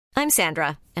I'm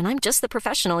Sandra, and I'm just the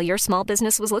professional your small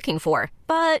business was looking for.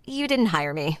 But you didn't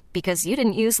hire me because you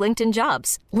didn't use LinkedIn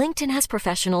Jobs. LinkedIn has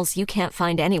professionals you can't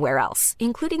find anywhere else,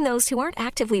 including those who aren't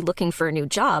actively looking for a new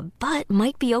job, but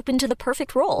might be open to the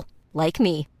perfect role, like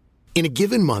me. In a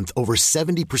given month, over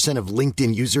 70% of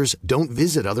LinkedIn users don't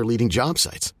visit other leading job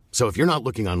sites. So if you're not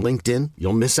looking on LinkedIn,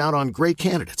 you'll miss out on great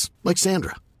candidates like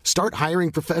Sandra. Start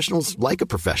hiring professionals like a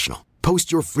professional.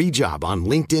 Post your free job on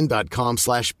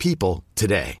linkedin.com/people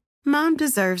today. Mom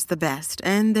deserves the best,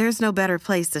 and there's no better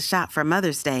place to shop for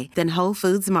Mother's Day than Whole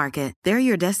Foods Market. They're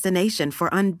your destination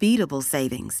for unbeatable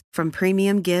savings, from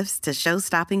premium gifts to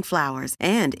show-stopping flowers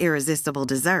and irresistible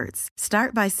desserts.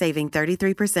 Start by saving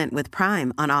 33% with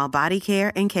Prime on all body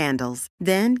care and candles.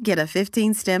 Then get a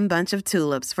 15-stem bunch of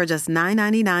tulips for just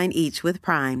 $9.99 each with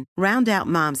Prime. Round out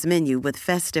Mom's menu with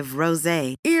festive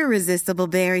rosé, irresistible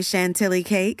berry chantilly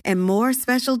cake, and more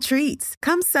special treats.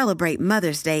 Come celebrate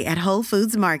Mother's Day at Whole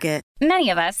Foods Market. Many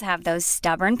of us have those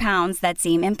stubborn pounds that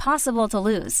seem impossible to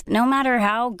lose, no matter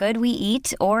how good we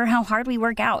eat or how hard we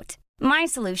work out. My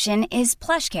solution is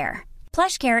PlushCare.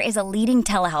 PlushCare is a leading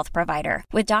telehealth provider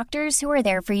with doctors who are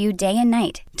there for you day and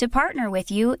night to partner with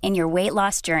you in your weight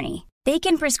loss journey. They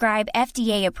can prescribe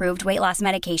FDA-approved weight loss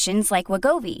medications like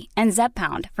Wegovy and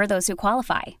Zepbound for those who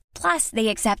qualify. Plus, they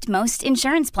accept most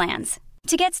insurance plans.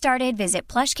 To get started, visit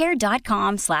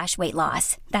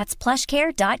plushcare.com/weightloss. That's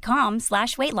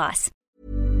plushcare.com/weightloss.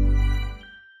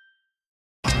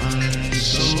 I'm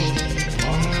so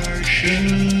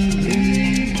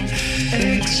partially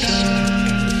excited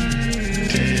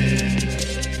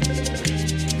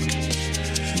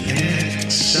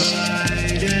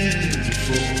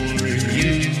for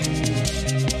you.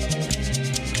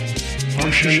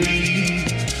 Partially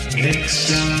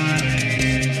excited.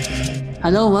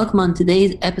 Hello, welcome on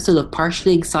today's episode of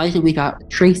Partially Excited. We got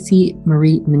Tracy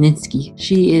Marie Meninsky.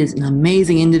 She is an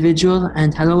amazing individual.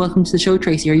 And hello, welcome to the show,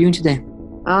 Tracy. How are you doing today?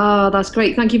 That's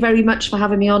great. Thank you very much for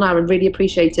having me on, Aaron. Really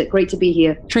appreciate it. Great to be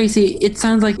here. Tracy, it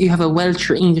sounds like you have a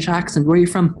Welsh or English accent. Where are you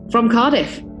from? From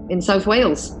Cardiff, in South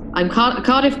Wales. I'm a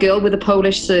Cardiff girl with a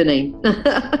Polish surname.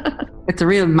 It's a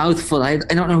real mouthful. I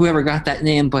don't know whoever got that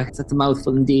name, but it's a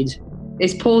mouthful indeed.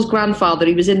 It's Paul's grandfather.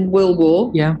 He was in World War.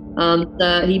 Yeah. And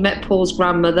he met Paul's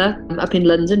grandmother up in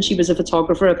London. She was a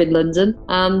photographer up in London.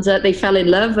 And they fell in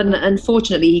love. And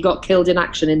unfortunately, he got killed in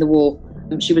action in the war.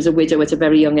 She was a widow at a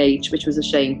very young age, which was a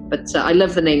shame. But I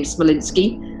love the name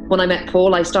Smolinski. When I met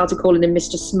Paul, I started calling him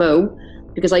Mr. Smo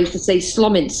because I used to say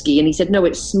Slominski. And he said, no,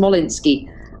 it's Smolinski.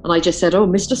 And I just said, oh,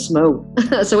 Mr. Smo.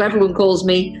 So everyone calls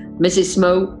me Mrs.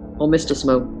 Smo or Mr.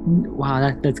 Smo.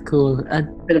 Wow, that's cool.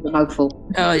 Bit of a mouthful.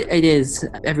 Oh, it is.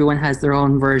 Everyone has their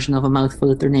own version of a mouthful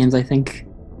with their names, I think.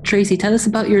 Tracy, tell us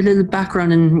about your little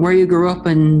background and where you grew up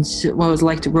and what it was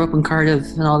like to grow up in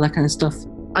Cardiff and all that kind of stuff.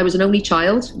 I was an only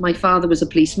child. My father was a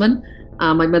policeman.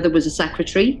 My mother was a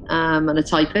secretary and a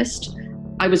typist.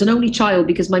 I was an only child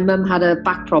because my mum had a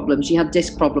back problem. She had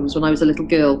disc problems when I was a little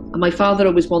girl. And my father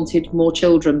always wanted more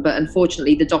children, but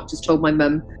unfortunately the doctors told my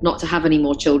mum not to have any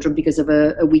more children because of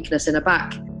a weakness in her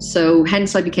back. So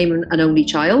hence I became an only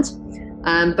child.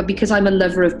 But because I'm a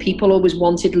lover of people, always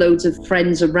wanted loads of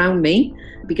friends around me,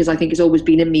 because I think it's always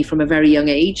been in me from a very young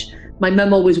age. My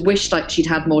mum always wished like she'd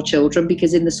had more children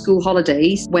because in the school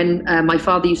holidays, when my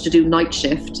father used to do night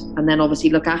shift and then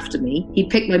obviously look after me, he'd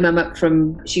pick my mum up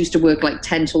she used to work like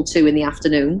 10 till 2 in the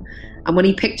afternoon. And when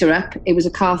he picked her up, it was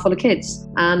a car full of kids.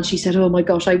 And she said, oh my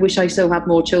gosh, I wish I so had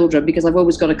more children because I've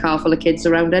always got a car full of kids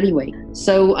around anyway.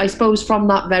 So I suppose from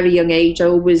that very young age, I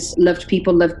always loved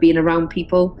people, loved being around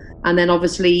people. And then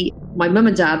obviously my mum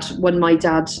and dad, when my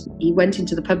dad, he went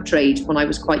into the pub trade when I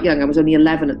was quite young. I was only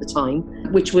 11 at the time,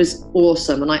 which was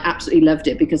awesome. And I absolutely loved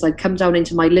it because I'd come down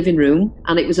into my living room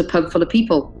and it was a pub full of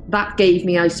people. That gave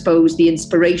me, I suppose, the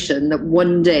inspiration that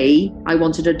one day I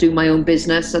wanted to do my own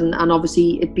business and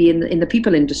obviously it be in the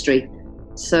people industry.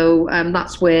 So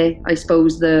that's where I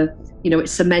suppose it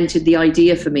cemented the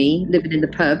idea for me, living in the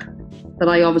pub, that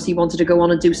I obviously wanted to go on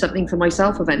and do something for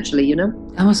myself eventually, That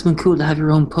must have been cool to have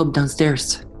your own pub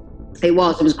downstairs. It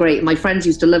was great. My friends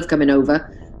used to love coming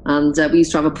over and we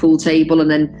used to have a pool table, and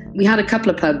then we had a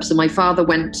couple of pubs, and my father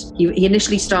he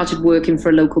initially started working for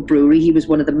a local brewery. He was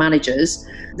one of the managers.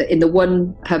 In the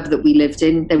one pub that we lived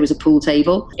in, there was a pool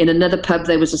table. In another pub,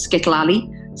 there was a skittle alley.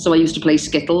 So I used to play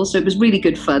skittles. So it was really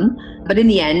good fun. But in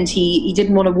the end, he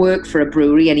didn't want to work for a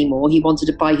brewery anymore. He wanted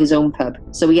to buy his own pub.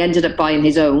 So he ended up buying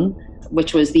his own,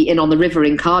 which was the Inn on the River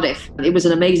in Cardiff. It was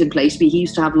an amazing place. He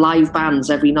used to have live bands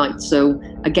every night. So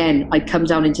again, I'd come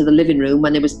down into the living room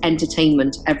and there was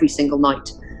entertainment every single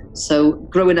night. So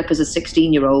growing up as a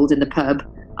 16-year-old in the pub,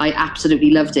 I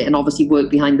absolutely loved it, and obviously worked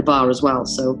behind the bar as well.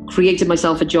 So created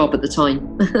myself a job at the time.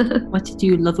 What did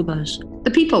you love about it?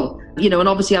 The people, and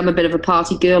obviously I'm a bit of a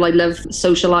party girl. I love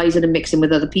socialising and mixing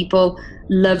with other people.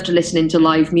 Loved listening to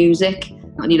live music.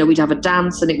 And, we'd have a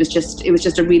dance, and it was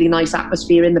just a really nice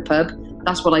atmosphere in the pub.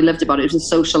 That's what I loved about it. It was the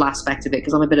social aspect of it,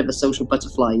 because I'm a bit of a social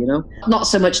butterfly, Not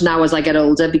so much now as I get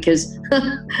older, because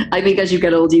I think as you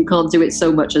get older, you can't do it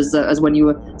so much as when you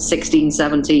were 16,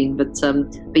 17.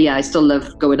 But yeah, I still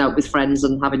love going out with friends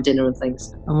and having dinner and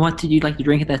things. And what did you like to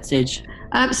drink at that stage?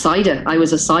 Cider. I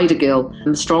was a cider girl.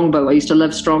 Strongbow. I used to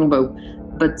love Strongbow.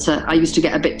 But I used to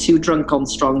get a bit too drunk on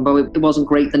Strongbow. It wasn't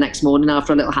great the next morning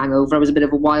after a little hangover. I was a bit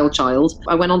of a wild child.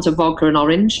 I went on to vodka and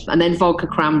orange, and then vodka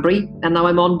cranberry, and now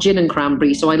I'm on gin and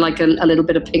cranberry. So I like a little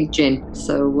bit of pink gin.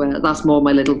 So that's more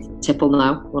my little tipple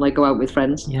now when I go out with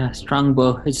friends. Yeah,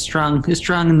 Strongbow. It's strong. It's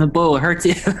strong in the bow. It hurts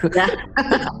you. Yeah,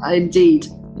 indeed.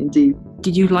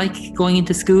 Did you like going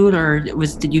into school, or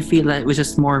did you feel that it was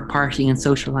just more partying and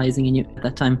socialising in you at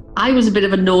that time? I was a bit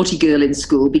of a naughty girl in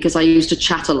school because I used to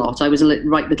chat a lot. I was a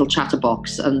right little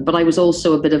chatterbox, but I was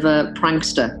also a bit of a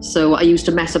prankster. So I used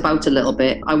to mess about a little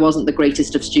bit. I wasn't the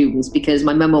greatest of students because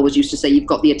my mum always used to say, you've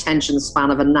got the attention span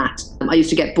of a gnat. I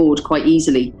used to get bored quite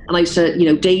easily, and I used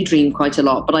to, daydream quite a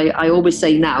lot. But I always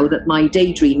say now that my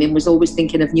daydreaming was always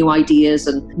thinking of new ideas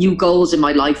and new goals in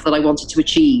my life that I wanted to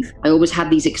achieve. I always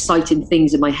had these exciting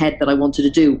things in my head that I wanted to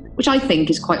do, which I think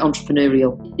is quite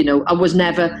entrepreneurial. I was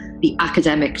never the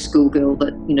academic schoolgirl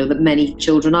that many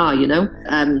children are.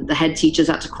 The head teachers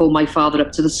had to call my father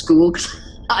up to the school because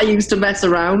I used to mess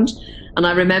around. And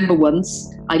I remember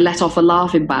once I let off a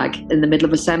laughing bag in the middle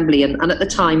of assembly, and at the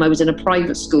time I was in a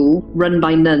private school run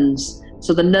by nuns.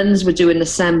 So the nuns were doing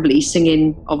assembly,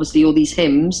 singing obviously all these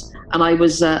hymns, and I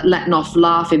was letting off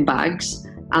laughing bags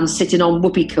and sitting on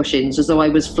whoopee cushions as though I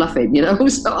was fluffing,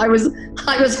 So I was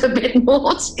a bit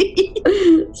naughty.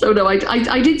 So no,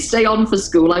 I did stay on for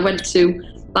school.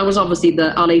 That was obviously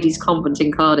the Our Lady's Convent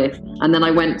in Cardiff, and then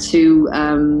I went to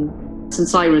St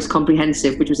Cyrus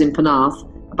Comprehensive, which was in Penarth,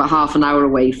 about half an hour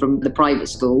away from the private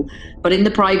school. But in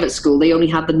the private school, they only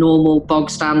had the normal bog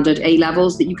standard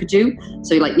A-levels that you could do.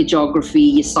 So like your geography,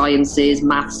 your sciences,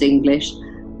 maths, English.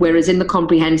 Whereas in the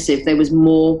comprehensive, there was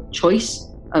more choice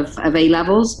of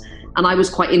A-levels, and I was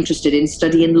quite interested in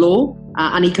studying law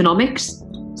and economics.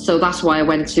 So that's why I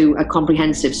went to a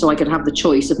comprehensive, so I could have the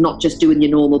choice of not just doing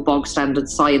your normal bog standard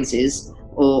sciences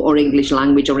or English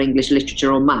language or English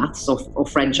literature or maths or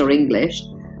French or English.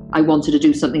 I wanted to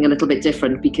do something a little bit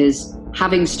different because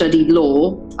having studied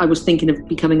law, I was thinking of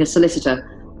becoming a solicitor.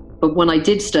 But when I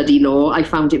did study law, I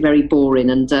found it very boring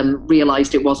and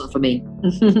realised it wasn't for me.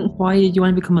 Why did you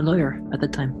want to become a lawyer at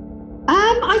that time?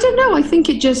 I don't know. I think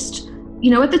it just,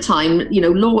 at the time,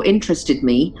 law interested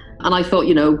me. And I thought,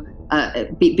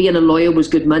 being a lawyer was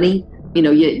good money.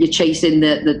 You're chasing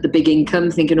the big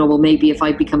income, thinking, oh, well, maybe if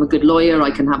I become a good lawyer,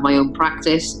 I can have my own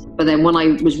practice. But then when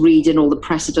I was reading all the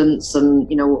precedents and,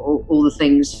 all the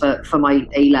things for my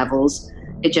A-levels,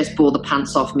 it just bore the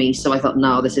pants off me. So I thought,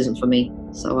 no, this isn't for me.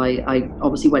 So I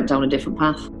obviously went down a different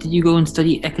path. Did you go and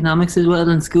study economics as well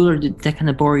in school, or did that kind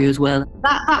of bore you as well?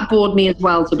 That bored me as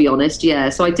well, to be honest. Yeah.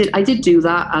 So I did do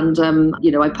that, and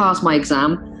I passed my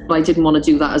exam, but I didn't want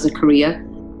to do that as a career.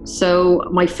 So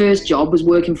my first job was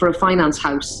working for a finance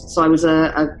house. So I was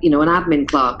an admin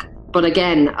clerk. But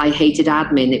again, I hated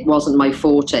admin. It wasn't my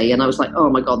forte, and I was like, oh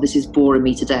my God, this is boring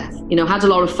me to death. Had a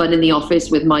lot of fun in the office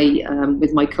with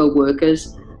my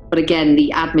co-workers. But again,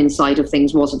 the admin side of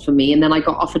things wasn't for me. And then I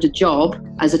got offered a job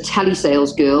as a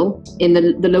telesales girl in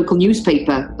the local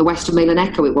newspaper, the Western Mail and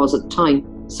Echo it was at the time.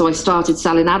 So I started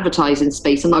selling advertising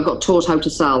space, and I got taught how to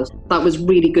sell. That was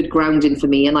really good grounding for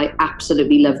me, and I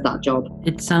absolutely loved that job.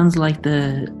 It sounds like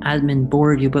the admin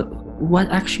bored you, but what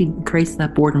actually creates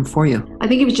that boredom for you? I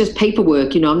think it was just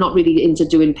paperwork. I'm not really into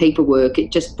doing paperwork.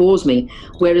 It just bores me.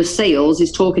 Whereas sales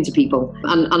is talking to people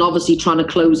and obviously trying to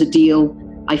close a deal.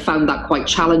 I found that quite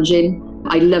challenging.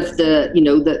 I loved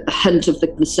the hunt of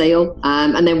the sale.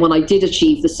 And then when I did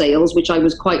achieve the sales, which I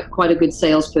was quite a good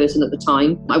salesperson at the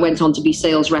time, I went on to be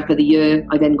sales rep of the year.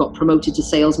 I then got promoted to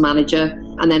sales manager.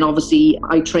 And then obviously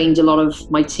I trained a lot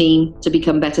of my team to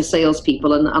become better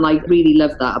salespeople. And I really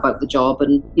loved that about the job.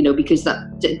 And, because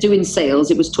doing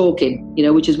sales, it was talking,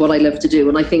 which is what I love to do.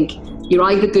 And I think you're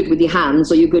either good with your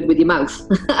hands or you're good with your mouth.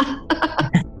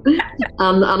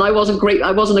 And I wasn't great.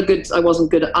 I wasn't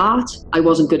good at art. I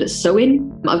wasn't good at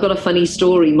sewing. I've got a funny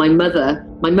story. My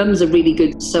mum's a really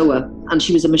good sewer, and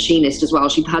she was a machinist as well.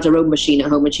 She had her own machine at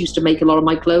home, and she used to make a lot of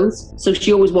my clothes. So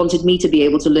she always wanted me to be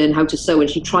able to learn how to sew, and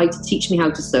she tried to teach me how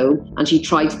to sew, and she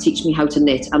tried to teach me how to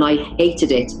knit, and I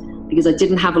hated it because I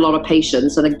didn't have a lot of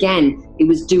patience. And again, it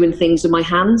was doing things with my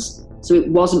hands. So it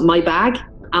wasn't my bag.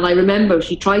 And I remember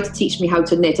she tried to teach me how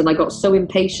to knit and I got so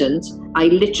impatient, I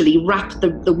literally wrapped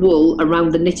the wool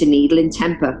around the knitting needle in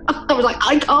temper. I was like,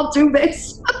 I can't do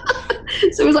this.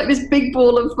 So it was like this big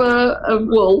ball of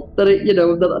wool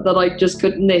that I just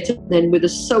couldn't knit. And then with the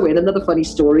sewing, another funny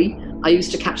story, I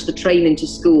used to catch the train into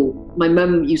school. My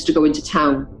mum used to go into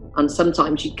town and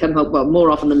sometimes she'd come home, well, more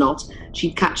often than not,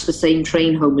 she'd catch the same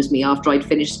train home as me after I'd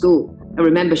finished school. I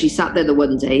remember she sat there the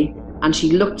one day and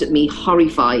she looked at me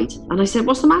horrified. And I said,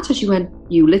 what's the matter? She went,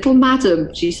 you little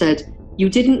madam, she said, you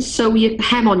didn't sew your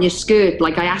hem on your skirt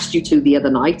like I asked you to the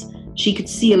other night. She could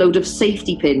see a load of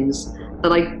safety pins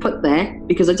that I put there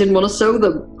because I didn't want to sew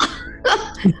them.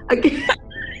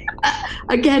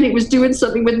 Again, it was doing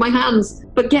something with my hands.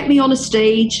 But get me on a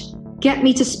stage, get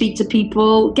me to speak to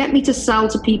people, get me to sell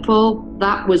to people.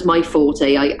 That was my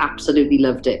forte. I absolutely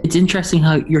loved it. It's interesting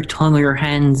how your tongue or your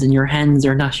hands, and your hands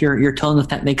are not your tongue, if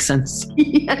that makes sense.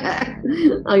 Yeah,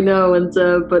 I know. And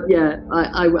but yeah,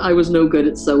 I was no good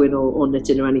at sewing or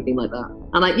knitting or anything like that.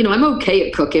 And I'm okay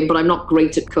at cooking, but I'm not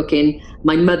great at cooking.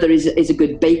 My mother is a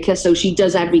good baker, so she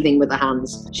does everything with her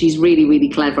hands. She's really, really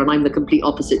clever, and I'm the complete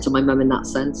opposite to my mum in that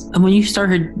sense. And when you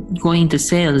started going into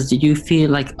sales, did you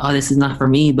feel like, oh, this is not for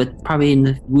me? But probably in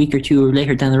a week or two or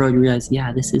later down the road, you realized,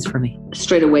 yeah, this is for me.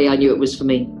 Straight away, I knew it was for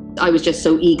me. I was just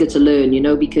so eager to learn,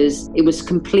 because it was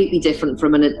completely different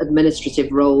from an administrative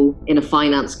role in a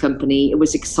finance company. It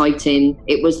was exciting.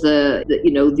 It was the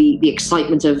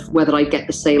excitement of whether I get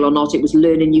the sale or not. It was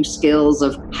learning new skills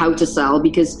of how to sell,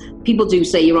 because people do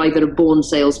say you're either a born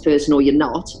salesperson or you're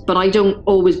not. But I don't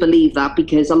always believe that,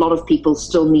 because a lot of people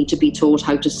still need to be taught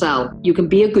how to sell. You can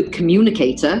be a good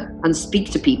communicator and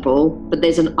speak to people, but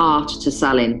there's an art to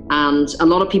selling. And a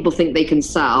lot of people think they can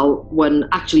sell when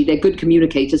actually they're good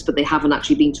communicators, but they haven't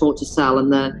actually been taught to sell,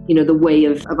 and the way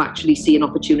of actually seeing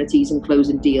opportunities and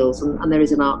closing deals. And there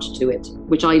is an art to it,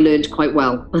 which I learned quite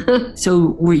well.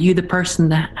 So were you the person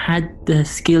that had the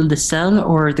skill to sell,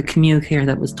 or the communicator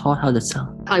that was taught how to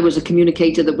sell? I was a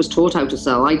communicator that was taught how to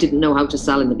sell. I didn't know how to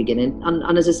sell in the beginning.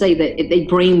 And as I say, they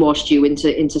brainwashed you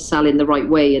into selling the right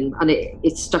way. And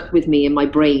it stuck with me in my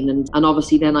brain. And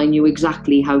obviously then I knew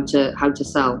exactly how to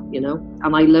sell,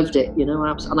 and I loved it,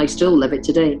 and I still love it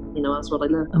today. That's what I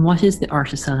love. And what is the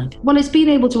art of selling? Well, it's being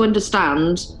able to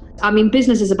understand.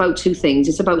 Business is about two things.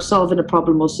 It's about solving a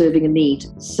problem or serving a need.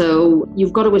 So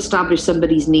you've got to establish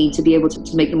somebody's need to be able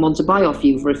to make them want to buy off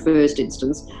you for a first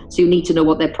instance. So you need to know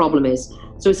what their problem is.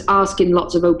 So it's asking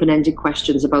lots of open-ended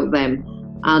questions about them,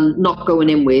 and not going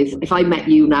in with, if I met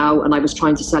you now and I was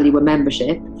trying to sell you a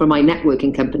membership for my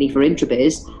networking company for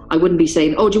Intrabiz, I wouldn't be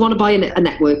saying, oh, do you want to buy a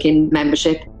networking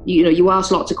membership? You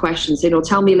ask lots of questions,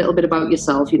 tell me a little bit about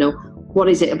yourself, what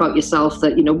is it about yourself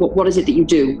that, what is it that you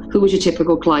do? Who is your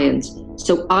typical client?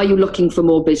 So are you looking for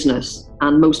more business?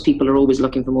 And most people are always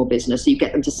looking for more business. So you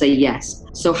get them to say yes.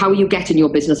 So how are you getting your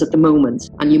business at the moment?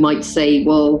 And you might say,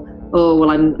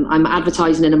 I'm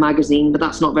advertising in a magazine, but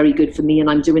that's not very good for me. And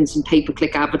I'm doing some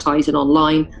pay-per-click advertising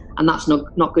online, and that's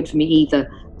not good for me either.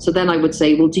 So then I would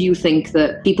say, well, do you think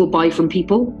that people buy from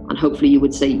people? And hopefully you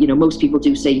would say, most people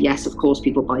do say, yes, of course,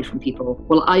 people buy from people.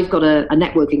 Well, I've got a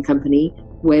networking company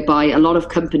whereby a lot of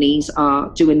companies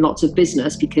are doing lots of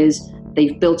business because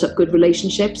they've built up good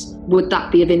relationships. Would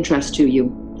that be of interest to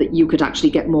you? That you could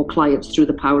actually get more clients through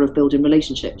the power of building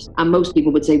relationships? And most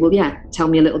people would say, well, yeah, tell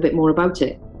me a little bit more about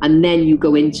it. And then you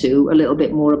go into a little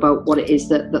bit more about what it is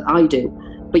that I do.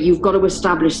 But you've got to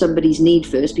establish somebody's need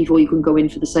first before you can go in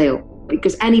for the sale.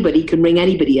 Because anybody can ring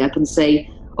anybody up and say,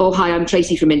 oh, hi, I'm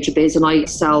Tracy from Intrabiz and I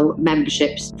sell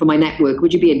memberships for my network.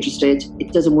 Would you be interested?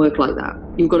 It doesn't work like that.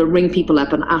 You've got to ring people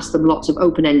up and ask them lots of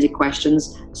open-ended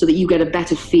questions so that you get a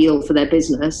better feel for their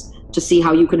business to see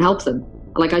how you can help them.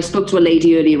 Like I spoke to a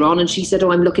lady earlier on and she said,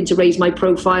 oh, I'm looking to raise my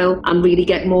profile and really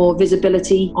get more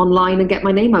visibility online and get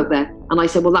my name out there. And I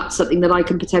said, well, that's something that I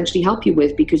can potentially help you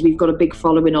with, because we've got a big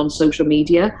following on social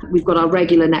media. We've got our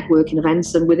regular networking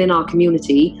events, and within our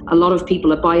community, a lot of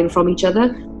people are buying from each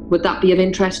other. Would that be of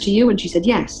interest to you? And she said,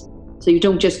 yes. So you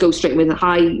don't just go straight with,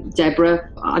 hi, Deborah,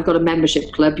 I've got a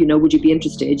membership club, would you be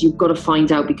interested? You've got to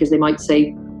find out, because they might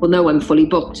say, well, no, I'm fully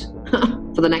booked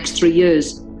for the next 3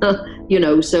 years.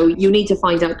 So you need to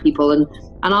find out people and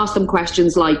ask them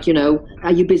questions like,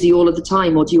 are you busy all of the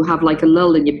time, or do you have like a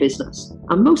lull in your business?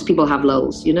 And most people have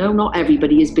lulls, not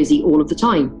everybody is busy all of the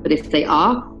time. But if they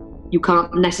are, you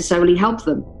can't necessarily help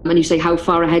them. And you say, how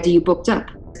far ahead are you booked up?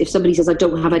 If somebody says, I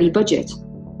don't have any budget,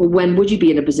 well, when would you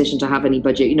be in a position to have any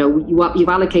budget? You know, you've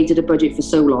allocated a budget for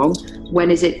so long.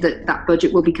 When is it that that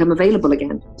budget will become available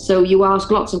again? So you ask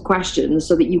lots of questions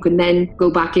so that you can then go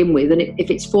back in with, and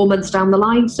if it's 4 months down the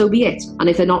line, so be it. And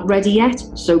if they're not ready yet,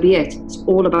 so be it. It's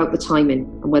all about the timing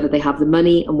and whether they have the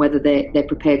money and whether they're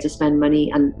prepared to spend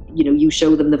money, and, you know, you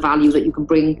show them the value that you can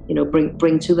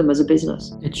bring to them as a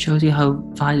business. It shows you how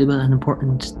valuable and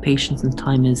important patience and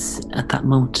time is at that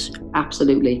moment.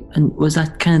 Absolutely. And was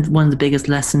that kind of one of the biggest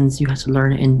lessons you had to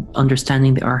learn in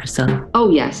understanding the art of selling?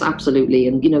 Oh yes, absolutely.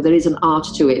 And, you know, there is an art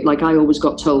to it. Like I always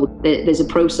got told, there's a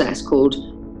process called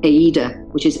AIDA,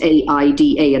 which is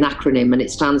AIDA, an acronym, and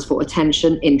it stands for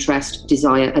attention, interest,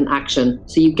 desire, and action.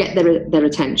 So you get their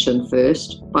attention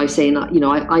first by saying, you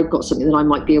know, I've got something that I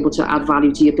might be able to add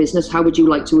value to your business. How would you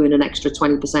like to earn an extra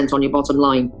 20% on your bottom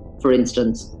line, for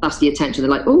instance? That's the attention.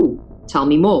 They're like, oh, tell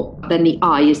me more. Then the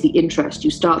I is the interest.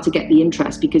 You start to get the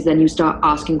interest because then you start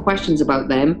asking questions about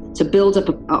them to build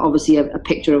up obviously a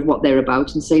picture of what they're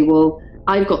about, and say, well,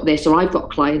 I've got this, or I've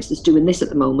got clients that's doing this at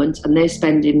the moment, and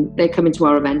they're coming to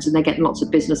our events and they're getting lots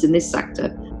of business in this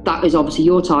sector. That is obviously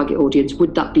your target audience.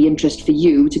 Would that be interest for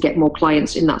you to get more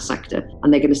clients in that sector?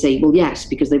 And they're going to say, well, yes,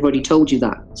 because they've already told you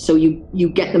that. So you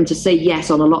get them to say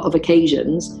yes on a lot of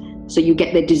occasions. So you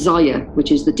get their desire,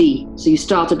 which is the D. So you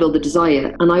start to build the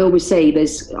desire. And I always say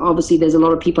there's a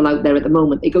lot of people out there at the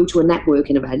moment. They go to a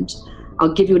networking event.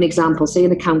 I'll give you an example, say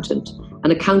an accountant. An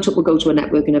accountant will go to a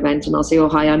networking event and I'll say, oh,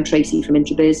 hi, I'm Tracy from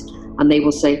Intrabiz. And they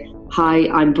will say, hi,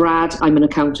 I'm Brad, I'm an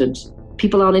accountant.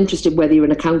 People aren't interested whether you're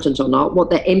an accountant or not.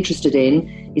 What they're interested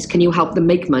in is, can you help them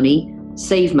make money, and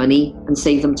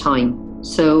save them time?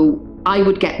 So I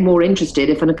would get more interested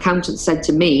if an accountant said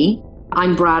to me,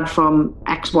 I'm Brad from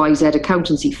XYZ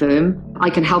accountancy firm. I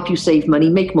can help you save money,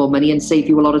 make more money, and save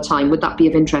you a lot of time. Would that be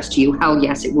of interest to you? Hell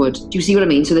yes, it would. Do you see what I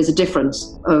mean? So there's a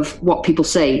difference of what people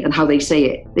say and how they say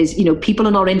it. There's, you know, people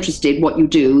are not interested in what you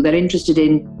do. They're interested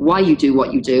in why you do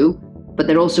what you do, but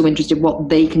they're also interested in what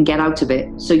they can get out of it.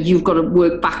 So you've got to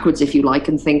work backwards, if you like,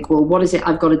 and think, well, what is it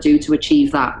I've got to do to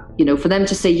achieve that? You know, for them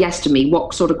to say yes to me,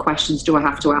 what sort of questions do I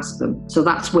have to ask them? So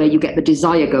that's where you get the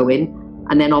desire going.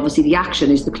 And then obviously the action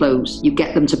is the close. You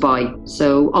get them to buy.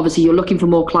 So obviously you're looking for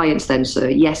more clients then, sir.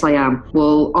 Yes, I am.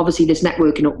 Well, obviously this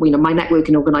networking, you know, my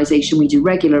networking organization, we do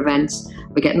regular events.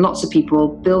 We're getting lots of people,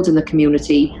 building the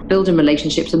community, building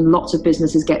relationships, and lots of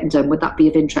business is getting done. Would that be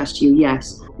of interest to you?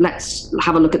 Yes. Let's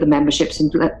have a look at the memberships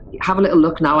and have a little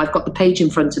look now. I've got the page in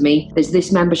front of me. There's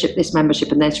this membership, and this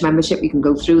membership. You can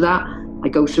go through that. I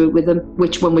go through it with them.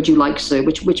 Which one would you like, sir?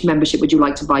 Which membership would you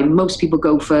like to buy? Most people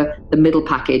go for the middle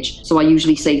package. So I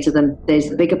usually say to them, there's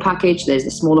the bigger package, there's the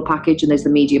smaller package, and there's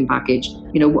the medium package.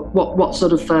 You know, what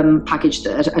sort of package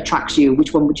attracts you?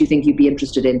 Which one would you think you'd be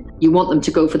interested in? You want them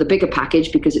to go for the bigger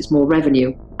package because it's more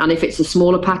revenue. And if it's the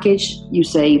smaller package, you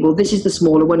say, well, this is the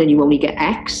smaller one and you only get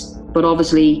X. But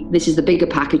obviously, this is the bigger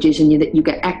packages and you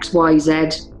get X, Y, Z,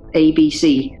 A, B,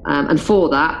 C. And for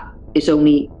that, it's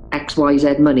only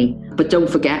XYZ money. But don't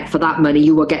forget, for that money,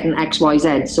 you are getting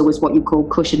XYZ. So it's what you call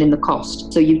cushioning the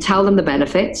cost. So you tell them the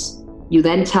benefits, you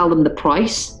then tell them the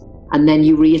price, and then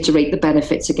you reiterate the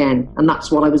benefits again. And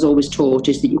that's what I was always taught,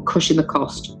 is that you cushion the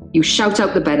cost. You shout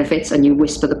out the benefits and you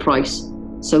whisper the price.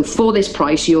 So for this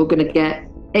price, you're going to get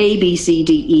A, B, C,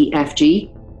 D, E, F, G,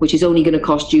 which is only going to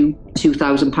cost you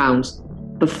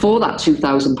 £2,000. Before that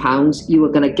 £2,000, you are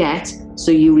going to get, so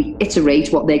you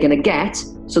reiterate what they're going to get.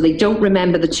 So they don't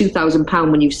remember the £2,000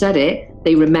 when you've said it,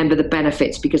 they remember the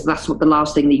benefits, because that's what the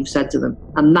last thing that you've said to them.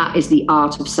 And that is the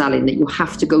art of selling, that you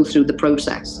have to go through the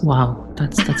process. Wow,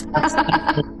 that's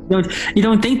you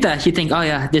don't think that. You think, oh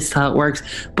yeah, this is how it works.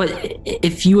 But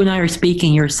if you and I are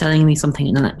speaking, you're selling me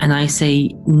something and I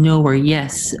say no or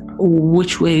yes,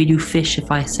 which way would you fish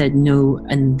if I said no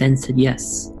and then said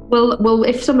yes? Well,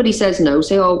 if somebody says no,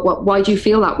 say, oh, why do you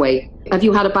feel that way? Have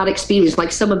you had a bad experience?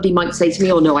 Like somebody might say to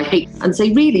me, oh no, I hate, and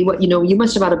say, really, what, you know, you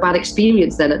must have had a bad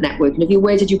experience then at networking.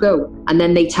 Where did you go? And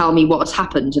then they tell me what has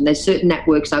happened. And there's certain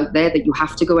networks out there that you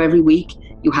have to go every week.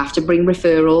 You have to bring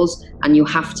referrals and you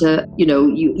have to, you know,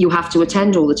 you have to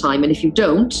attend all the time. And if you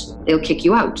don't, they'll kick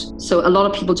you out. So a lot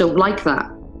of people don't like that.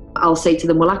 I'll say to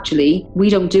them, well, actually, we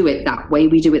don't do it that way.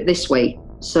 We do it this way.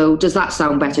 So does that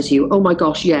sound better to you? Oh my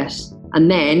gosh, yes. And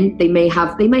then they may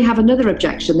have another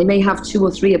objection. They may have 2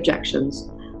 or 3 objections.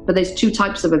 But there's 2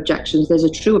 types of objections. There's a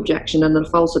true objection and a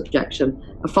false objection.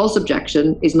 A false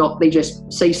objection is not, they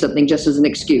just say something just as an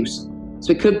excuse.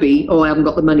 So it could be, oh, I haven't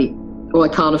got the money, or I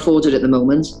can't afford it at the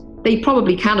moment. They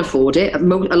probably can afford it. A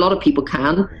lot of people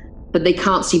can, but they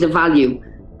can't see the value.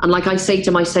 And like I say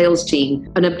to my sales team,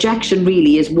 an objection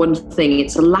really is one thing.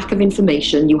 It's a lack of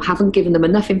information. You haven't given them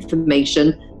enough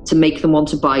information to make them want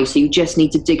to buy. So you just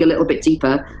need to dig a little bit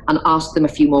deeper and ask them a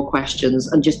few more questions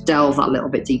and just delve that little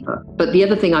bit deeper. But the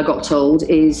other thing I got told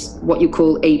is what you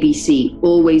call ABC,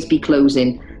 always be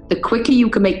closing. The quicker you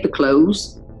can make the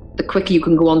close, the quicker you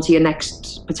can go on to your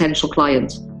next potential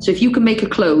client. So if you can make a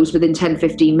close within 10,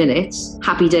 15 minutes,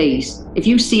 happy days. If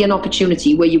you see an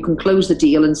opportunity where you can close the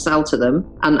deal and sell to them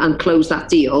and close that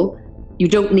deal, you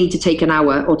don't need to take an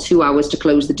hour or 2 hours to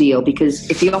close the deal, because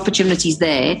if the opportunity's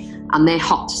there and they're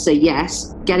hot to say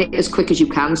yes, get it as quick as you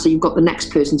can so you've got the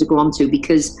next person to go on to,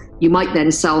 because you might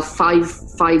then sell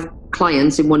five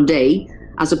clients in one day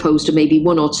as opposed to maybe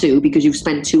one or two because you've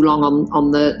spent too long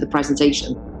on the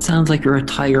presentation. Sounds like you're a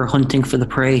tiger hunting for the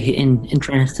prey in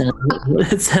trying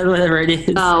to sell whatever it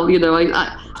is. Oh,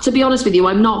 I to be honest with you,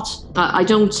 I'm not, I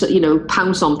don't,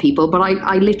 pounce on people, but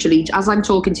I literally, as I'm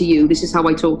talking to you, this is how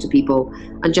I talk to people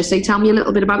and just say, tell me a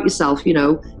little bit about yourself,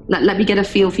 let me get a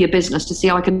feel for your business to see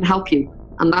how I can help you.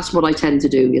 And that's what I tend to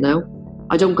do,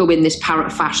 I don't go in this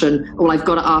parrot fashion, I've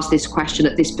got to ask this question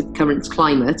at this current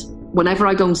climate. Whenever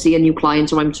I go and see a new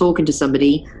client or I'm talking to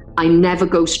somebody, I never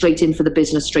go straight in for the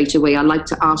business straight away. I like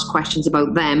to ask questions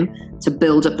about them to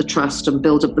build up the trust and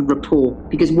build up the rapport.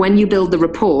 Because when you build the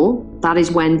rapport, that is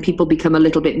when people become a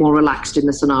little bit more relaxed in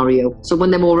the scenario. So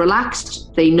when they're more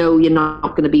relaxed, they know you're not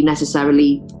going to be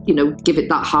necessarily, give it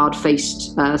that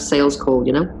hard-faced sales call,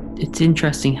 It's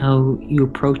interesting how you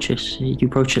approach it. You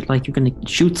approach it like you're going to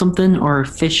shoot something or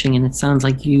fishing, and it sounds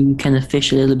like you kind of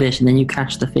fish a little bit and then you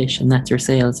catch the fish and that's your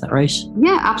sale. Is that right?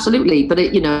 Yeah, absolutely. But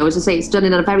as I say, it's done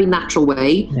in a very natural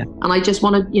way. Yeah. And I just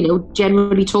want to,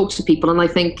 generally talk to people. And I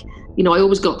think, I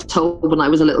always got told when I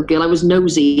was a little girl, I was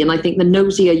nosy. And I think the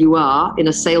nosier you are in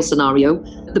a sales scenario,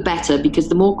 the better, because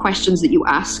the more questions that you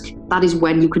ask, that is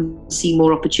when you can see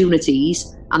more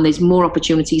opportunities. And there's more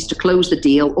opportunities to close the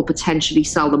deal or potentially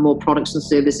sell the more products and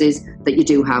services that you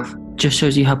do have. Just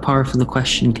shows you how powerful the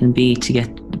question can be to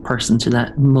get the person to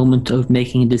that moment of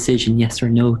making a decision, yes or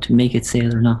no, to make it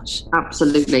sale or not.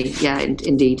 Absolutely. Yeah,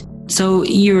 indeed. So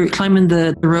you're climbing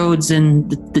the roads and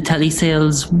the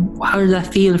telesales. How did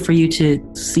that feel for you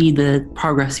to see the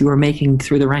progress you were making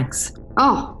through the ranks?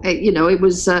 Oh, it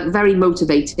was very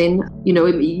motivating.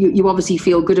 You obviously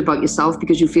feel good about yourself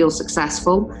because you feel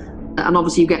successful. And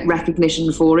obviously you get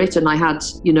recognition for it. And I had,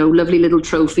 lovely little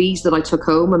trophies that I took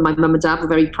home, and my mum and dad were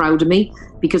very proud of me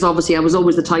because obviously I was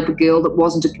always the type of girl that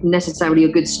wasn't necessarily a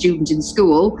good student in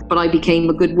school, but I became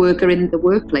a good worker in the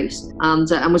workplace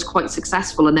and was quite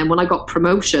successful. And then when I got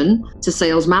promotion to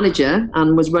sales manager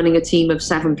and was running a team of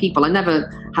 7 people, I never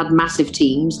had massive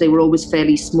teams. They were always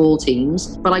fairly small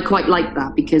teams, but I quite liked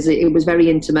that because it was very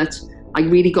intimate. I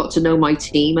really got to know my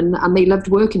team and they loved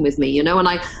working with me, and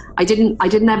I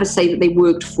didn't ever say that they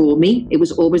worked for me. It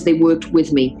was always they worked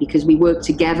with me because we worked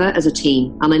together as a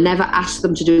team, and I never asked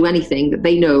them to do anything that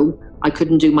they know I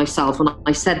couldn't do myself. And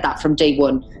I said that from day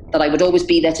one, that I would always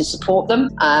be there to support them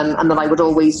and that I would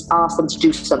always ask them to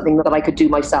do something that I could do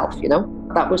myself,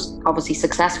 That was obviously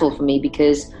successful for me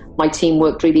because my team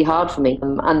worked really hard for me.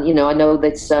 And, I know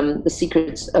that the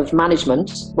secret of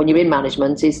management, when you're in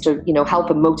management, is to, help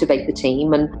and motivate the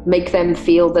team and make them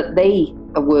feel that they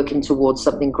are working towards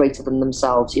something greater than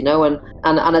themselves, and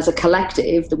as a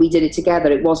collective that we did it together.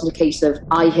 It wasn't a case of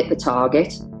I hit the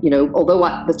target, although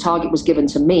the target was given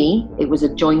to me, it was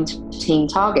a joint team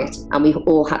target and we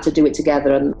all had to do it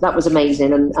together, and that was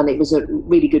amazing, and it was a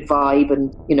really good vibe,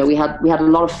 and we had a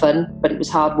lot of fun, but it was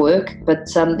hard work, but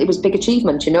it was a big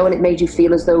achievement, and it made you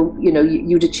feel as though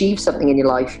you'd achieved something in your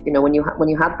life, when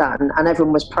you had that, and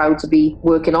everyone was proud to be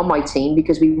working on my team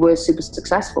because we were super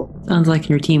successful. Sounds like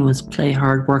your team was play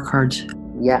hard, work hard.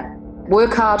 Yeah,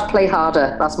 work hard, play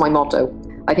harder. That's my motto.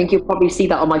 I think you'll probably see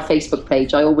that on my Facebook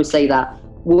page. I always say that.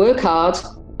 Work hard,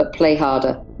 but play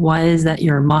harder. Why is that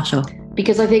your motto?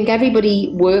 Because I think everybody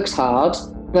works hard,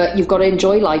 but you've got to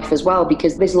enjoy life as well,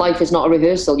 because this life is not a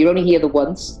rehearsal. You're only here the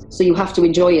once, so you have to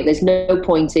enjoy it. There's no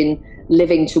point in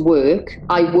living to work.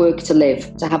 I work to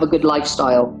live, to have a good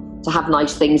lifestyle, to have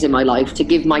nice things in my life, to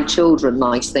give my children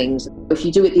nice things. If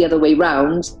you do it the other way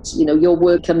round, your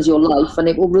work becomes your life and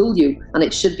it will rule you, and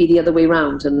it should be the other way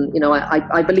round. And,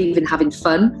 I believe in having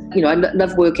fun. I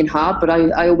love working hard, but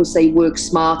I always say work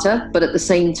smarter, but at the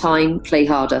same time, play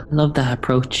harder. I love that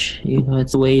approach.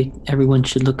 It's the way everyone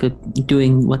should look at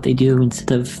doing what they do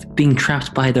instead of being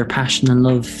trapped by their passion and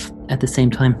love. at the same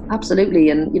time. Absolutely.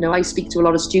 And, I speak to a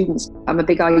lot of students. I'm a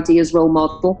big ideas role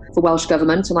model for Welsh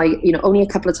Government. And I, only a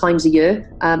couple of times a year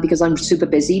because I'm super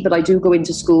busy, but I do go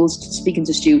into schools speaking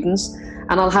to students.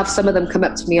 And I'll have some of them come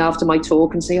up to me after my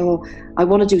talk and say, oh, I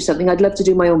want to do something. I'd love to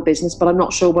do my own business, but I'm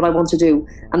not sure what I want to do.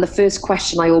 And the first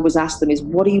question I always ask them is,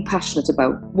 what are you passionate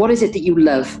about? What is it that you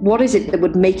love? What is it that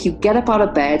would make you get up out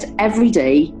of bed every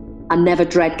day and never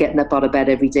dread getting up out of bed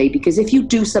every day? Because if you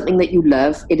do something that you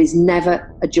love, it is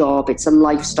never a job, it's a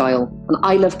lifestyle. And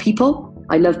I love people.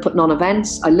 I love putting on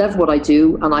events. I love what I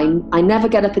do. And I never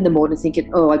get up in the morning thinking,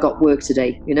 oh, I got work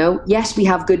today. Yes, we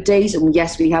have good days and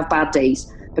yes, we have bad days,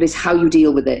 but it's how you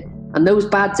deal with it. And those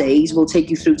bad days will take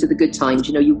you through to the good times.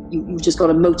 You've just got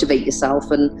to motivate yourself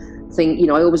and think,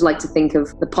 I always like to think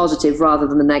of the positive rather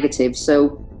than the negative.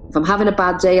 So if I'm having a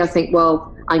bad day, I think,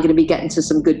 well, I'm going to be getting to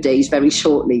some good days very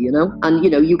shortly, And,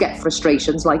 you get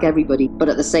frustrations like everybody, but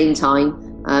at the same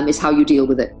time, it's how you deal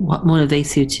with it. What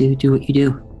motivates you to do what you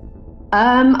do?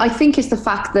 I think it's the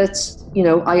fact that,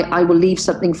 I will leave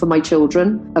something for my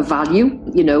children of value.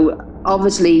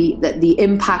 Obviously the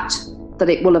impact that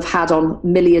it will have had on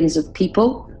millions of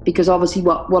people, because obviously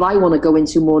what I want to go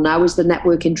into more now is the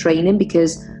networking training,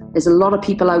 because there's a lot of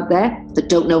people out there that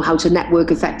don't know how to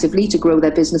network effectively to grow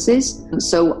their businesses.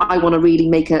 So I want to really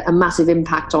make a massive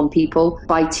impact on people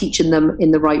by teaching them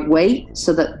in the right way,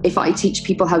 so that if I teach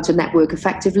people how to network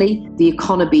effectively, the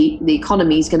economy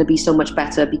is going to be so much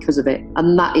better because of it.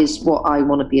 And that is what I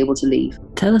want to be able to leave.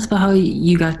 Tell us about how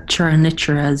you got Sharon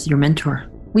Lichter as your mentor.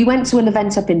 We went to an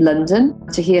event up in London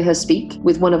to hear her speak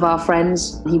with one of our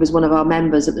friends. He was one of our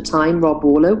members at the time, Rob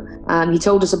Warlow. He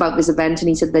told us about this event and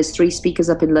he said, there's 3 speakers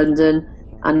up in London.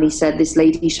 And he said, this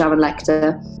lady, Sharon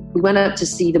Lichter. We went up to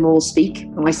see them all speak.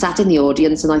 And I sat in the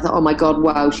audience and I thought, oh my God,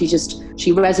 wow, she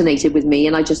resonated with me.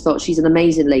 And I just thought she's an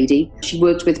amazing lady. She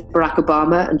worked with Barack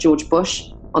Obama and George Bush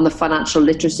on the Financial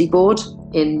Literacy Board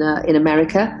in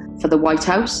America for the White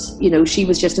House. She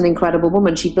was just an incredible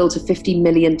woman. She built a $50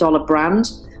 million brand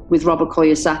with Robert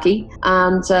Kiyosaki,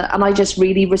 and I just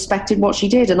really respected what she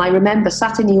did. And I remember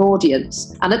sat in the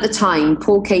audience, and at the time,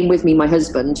 Paul came with me, my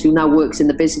husband, who now works in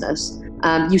the business,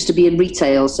 used to be in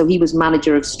retail, so he was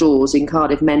manager of stores in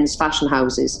Cardiff men's fashion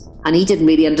houses. And he didn't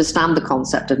really understand the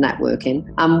concept of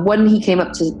networking. And when he came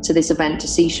up to this event to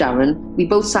see Sharon, we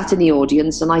both sat in the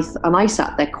audience, and I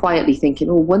sat there quietly thinking,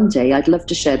 oh, one day I'd love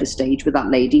to share the stage with that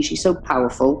lady. She's so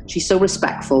powerful. She's so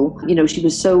respectful. She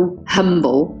was so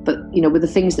humble, but, with the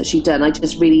things that she'd done, I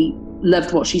just really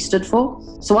loved what she stood for.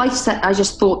 So I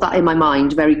just thought that in my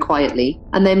mind very quietly.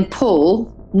 And then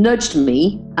Paul nudged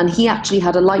me, and he actually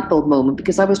had a light bulb moment,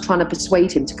 because I was trying to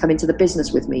persuade him to come into the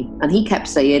business with me. And he kept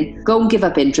saying, go and give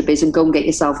up Intrabiz and go and get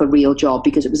yourself a real job,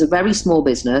 because it was a very small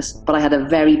business, but I had a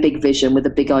very big vision with a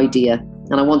big idea.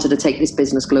 And I wanted to take this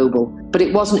business global. But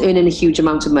it wasn't earning a huge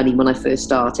amount of money when I first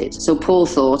started. So Paul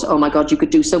thought, oh my God, you could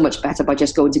do so much better by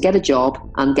just going to get a job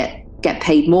and get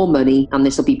paid more money, and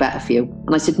this will be better for you.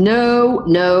 And I said, no,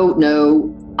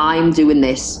 I'm doing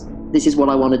this. This is what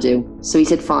I want to do. So he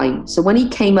said, fine. So when he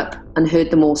came up and heard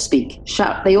them all speak,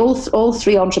 they all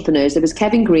 3 entrepreneurs, there was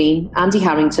Kevin Green, Andy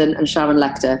Harrington and Sharon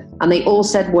Lichter, and they all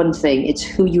said one thing, it's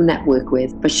who you network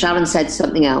with. But Sharon said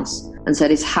something else and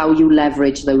said, it's how you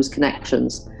leverage those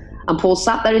connections. And Paul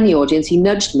sat there in the audience, he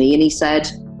nudged me and he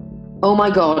said, oh my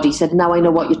God, he said, now I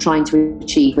know what you're trying to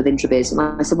achieve with Intrabiz. And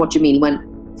I said, what do you mean? He went,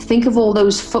 think of all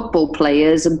those football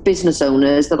players and business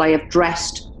owners that I have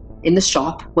dressed in the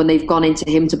shop when they've gone into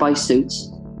him to buy suits.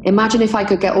 Imagine if I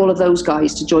could get all of those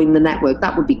guys to join the network.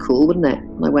 That would be cool, wouldn't it?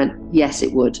 And I went, yes,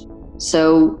 it would.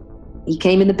 So he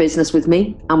came in the business with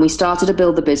me and we started to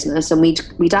build the business, and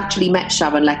we'd actually met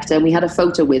Sharon Lichter and we had a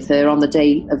photo with her on the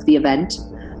day of the event.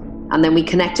 And then we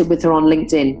connected with her on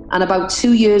LinkedIn. And about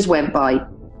 2 years went by.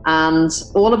 And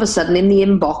all of a sudden in the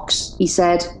inbox,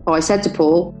 I said to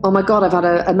Paul, oh my God, I've had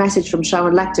a message from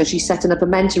Sharon Lichter. She's setting up a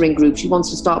mentoring group. She wants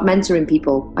to start mentoring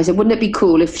people. I said, wouldn't it be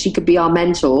cool if she could be our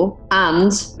mentor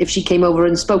and if she came over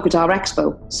and spoke at our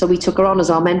expo? So we took her on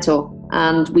as our mentor,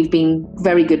 and we've been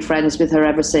very good friends with her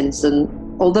ever since. And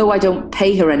although I don't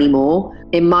pay her anymore,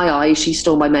 in my eyes, she's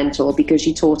still my mentor because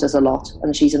she taught us a lot,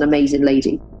 and she's an amazing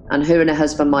lady. And her and her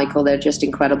husband, Michael, they're just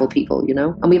incredible people,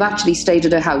 And we've actually stayed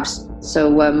at her house.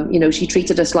 So, she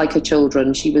treated us like her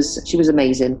children. She was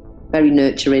amazing, very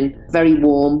nurturing, very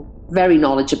warm, very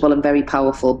knowledgeable and very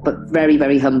powerful, but very,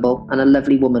 very humble and a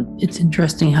lovely woman. It's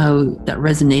interesting how that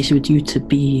resonated with you to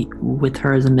be with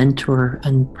her as a mentor,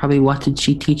 and probably what did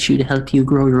she teach you to help you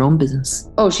grow your own business?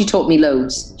 Oh, she taught me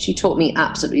loads. She taught me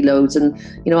absolutely loads. And,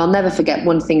 I'll never forget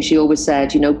one thing she always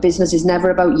said, business is never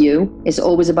about you. It's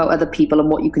always about other people and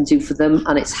what you can do for them.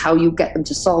 And it's how you get them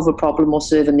to solve a problem or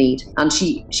serve a need. And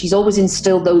she's always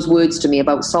instilled those words to me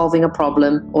about solving a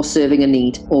problem or serving a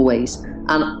need, always.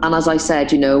 And as I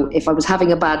said, if I was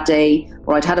having a bad day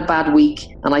or I'd had a bad week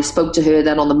and I spoke to her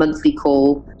then on the monthly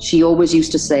call, she always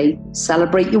used to say,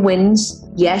 celebrate your wins.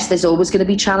 Yes, there's always going to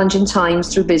be challenging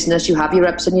times through business. You have your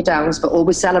ups and your downs, but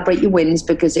always celebrate your wins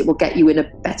because it will get you in a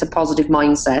better positive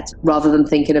mindset rather than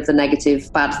thinking of the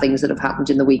negative, bad things that have happened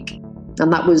in the week.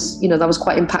 And that was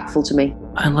quite impactful to me.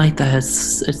 I like that.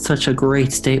 It's such a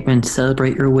great statement.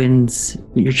 Celebrate your wins.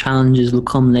 Your challenges will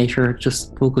come later.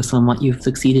 Just focus on what you've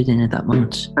succeeded in at that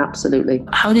moment. Absolutely.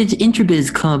 How did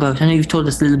Interbiz come about? I know you've told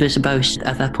us a little bit about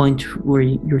at that point where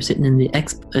you were sitting in the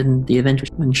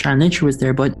event when Sharon Lynch was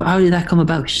there, but how did that come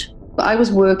about? I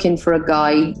was working for a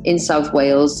guy in South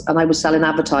Wales and I was selling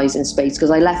advertising space because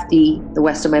I left the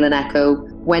Western Mail and Echo,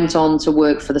 went on to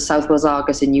work for the South Wales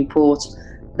Argus in Newport.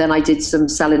 Then I did some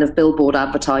selling of billboard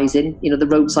advertising, the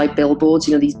roadside billboards,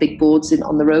 these big boards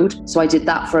on the road. So I did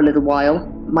that for a little while.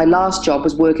 My last job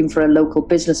was working for a local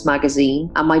business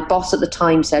magazine. And my boss at the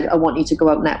time said, I want you to go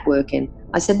out networking.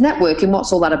 I said, networking,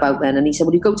 what's all that about then? And he said,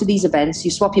 well, you go to these events,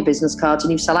 you swap your business cards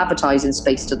and you sell advertising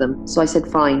space to them. So I said,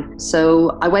 fine.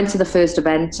 So I went to the first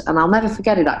event and I'll never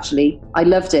forget it, actually. I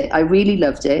loved it. I really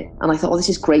loved it. And I thought, this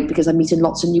is great because I'm meeting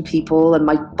lots of new people and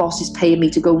my boss is paying me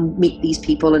to go meet these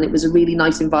people. And it was a really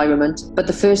nice environment. But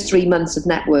the first 3 months of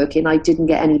networking, I didn't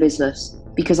get any business,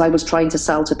 because I was trying to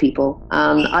sell to people.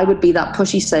 And I would be that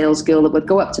pushy sales girl that would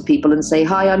go up to people and say,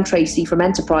 hi, I'm Tracy from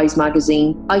Enterprise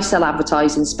Magazine. I sell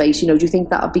advertising space. Do you think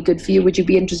that would be good for you? Would you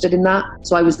be interested in that?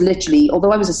 So I was literally,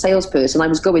 although I was a salesperson, I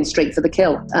was going straight for the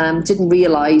kill. Didn't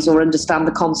realize or understand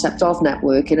the concept of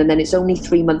networking. And then it's only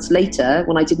 3 months later,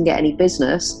 when I didn't get any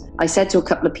business, I said to a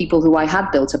couple of people who I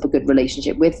had built up a good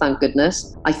relationship with, thank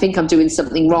goodness, I think I'm doing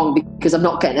something wrong because I'm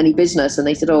not getting any business. And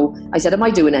they said, I said, am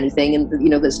I doing anything?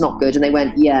 And that's not good. And they went,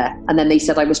 yeah. And then they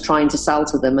said I was trying to sell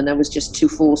to them and I was just too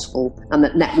forceful, and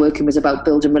that networking was about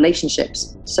building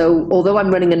relationships. So although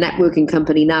I'm running a networking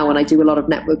company now and I do a lot of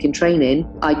networking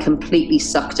training, I completely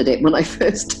sucked at it when I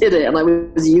first did it and I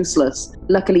was useless.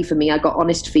 Luckily for me, I got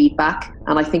honest feedback,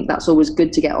 and I think that's always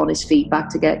good to get honest feedback,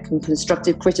 to get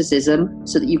constructive criticism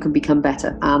so that you can become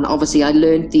better. And obviously I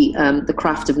learned the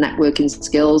craft of networking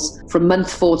skills from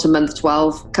month 4 to month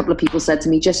 12. A couple of people said to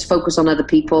me, just focus on other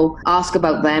people, ask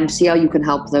about them, see how you can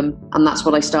help them. And that's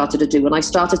what I started to do. And I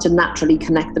started to naturally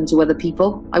connect them to other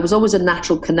people. I was always a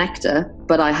natural connector,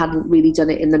 but I hadn't really done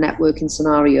it in the networking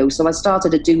scenario. So I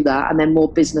started to do that, and then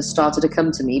more business started to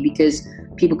come to me because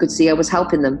people could see I was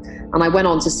helping them. And I went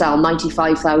on to sell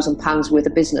 £95,000 worth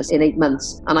of business in 8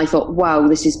 months. And I thought, wow,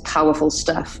 this is powerful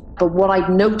stuff. But what I'd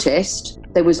noticed,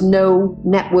 there was no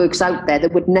networks out there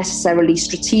that would necessarily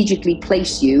strategically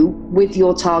place you with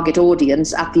your target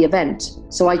audience at the event.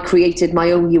 So I created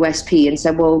my own USP and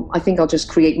said, well, I think I'll just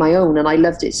create my own. And I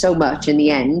loved it so much in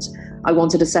the end, I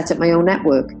wanted to set up my own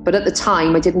network. But at the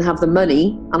time, I didn't have the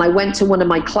money. And I went to one of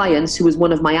my clients, who was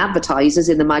one of my advertisers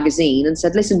in the magazine, and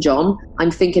said, listen, John,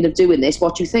 I'm thinking of doing this.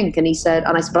 What do you think? And I said,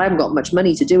 but I haven't got much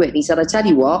money to do it. And he said, I tell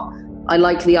you what, I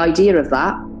like the idea of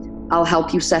that. I'll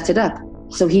help you set it up.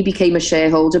 So he became a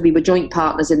shareholder. We were joint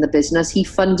partners in the business. He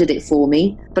funded it for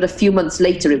me. But a few months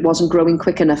later, it wasn't growing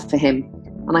quick enough for him.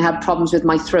 And I had problems with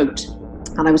my throat.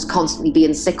 And I was constantly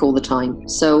being sick all the time.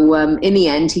 So in the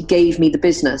end, he gave me the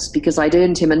business because I'd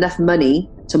earned him enough money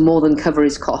to more than cover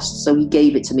his costs. So he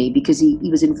gave it to me because he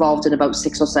was involved in about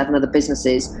 6 or 7 other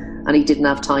businesses and he didn't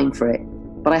have time for it.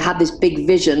 But I had this big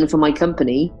vision for my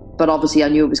company, but obviously I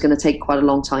knew it was going to take quite a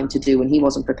long time to do, and he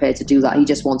wasn't prepared to do that. He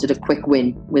just wanted a quick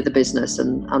win with the business,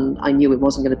 and I knew it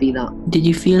wasn't going to be that. Did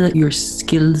you feel that your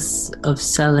skills of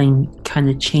selling kind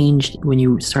of changed when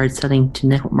you started selling to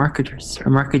network marketers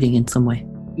or marketing in some way?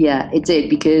 Yeah, it did,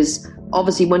 because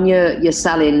obviously when you're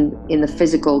selling in the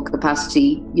physical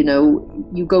capacity,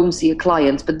 you go and see a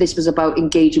client, but this was about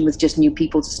engaging with just new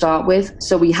people to start with.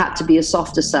 So we had to be a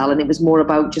softer sell, and it was more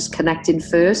about just connecting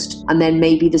first, and then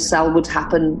maybe the sell would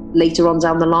happen later on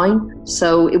down the line.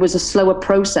 So it was a slower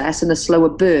process and a slower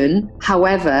burn.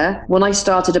 However, when I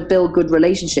started to build good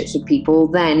relationships with people,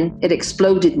 then it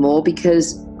exploded more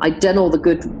because I'd done all the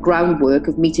good groundwork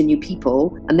of meeting new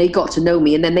people, and they got to know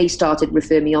me, and then they started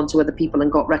referring me on to other people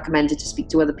and got recommended to speak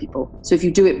to other people. So if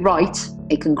you do it right,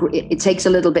 it takes a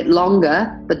little bit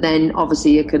longer, but then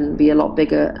obviously it can be a lot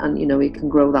bigger, and it can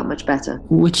grow that much better.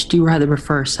 Which do you rather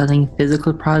prefer, selling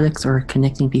physical products or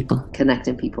connecting people?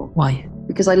 Connecting people. Why?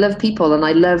 Because I love people, and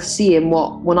I love seeing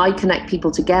when I connect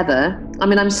people together. I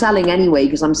mean, I'm selling anyway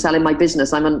because I'm selling my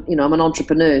business. I'm an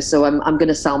entrepreneur, so I'm going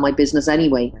to sell my business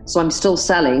anyway. So I'm still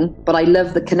selling, but I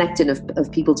love the connecting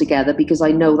of people together, because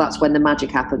I know that's when the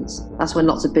magic happens. That's when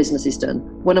lots of business is done.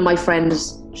 One of my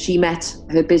friends, she met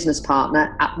her business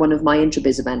partner at one of my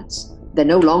Intrabiz events. They're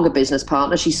no longer business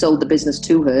partners. She sold the business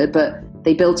to her, but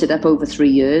they built it up over 3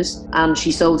 years, and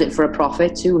she sold it for a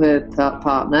profit to her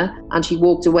partner, and she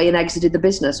walked away and exited the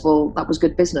business. Well, that was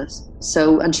good business.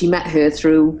 And she met her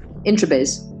through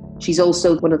Intrabiz. She's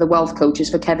also one of the wealth coaches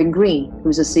for Kevin Green,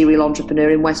 who's a serial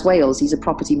entrepreneur in West Wales. He's a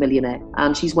property millionaire,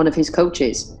 and she's one of his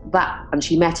coaches. And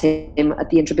she met him at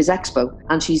the Intrabiz Expo,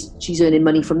 and she's earning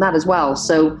money from that as well.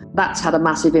 So that's had a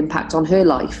massive impact on her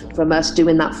life from us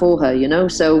doing that for her,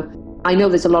 So I know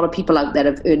there's a lot of people out there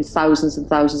have earned thousands and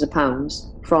thousands of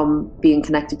pounds from being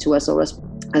connected to us, or us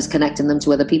connecting them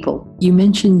to other people. You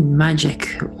mentioned magic.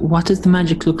 What does the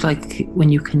magic look like when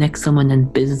you connect someone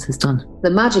and business is done?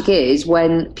 The magic is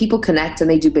when people connect and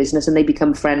they do business and they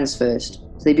become friends first.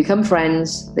 So they become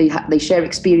friends, they share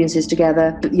experiences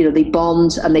together, they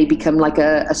bond, and they become like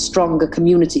a stronger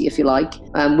community, if you like,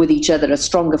 with each other, a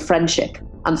stronger friendship.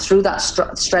 And through that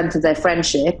strength of their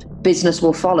friendship, business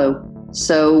will follow.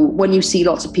 So when you see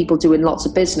lots of people doing lots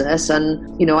of business,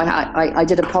 and I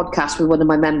did a podcast with one of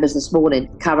my members this morning,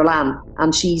 Carol Ann,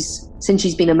 and since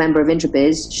she's been a member of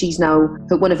Intrabiz, she's now,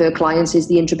 one of her clients is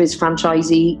the Intrabiz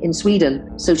franchisee in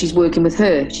Sweden. So she's working with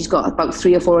her. She's got about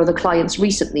 3 or 4 other clients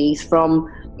recently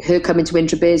from her coming to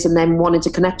Intrabiz and then wanting to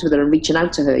connect with her and reaching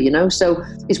out to her, So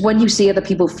it's when you see other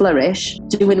people flourish,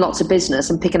 doing lots of business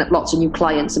and picking up lots of new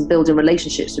clients and building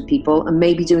relationships with people and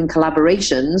maybe doing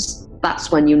collaborations,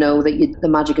 that's when you know that the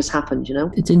magic has happened,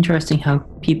 It's interesting how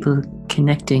people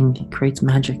connecting creates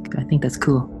magic. I think that's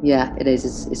cool. Yeah, it is.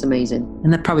 It's amazing.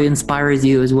 And that probably inspires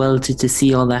you as well to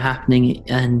see all that happening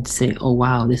and say, oh,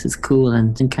 wow, this is cool.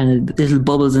 And kind of little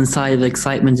bubbles inside of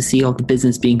excitement to see all the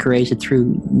business being created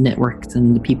through networks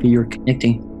and the people you're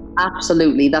connecting.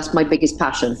 Absolutely. That's my biggest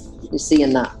passion, is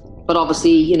seeing that. But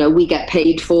obviously, we get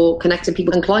paid for connecting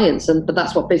people and clients, but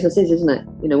that's what business is, isn't it?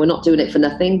 We're not doing it for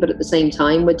nothing, but at the same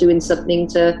time, we're doing something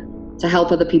to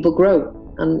help other people grow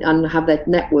and have their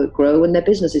network grow and their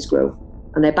businesses grow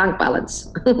and their bank balance.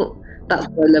 That's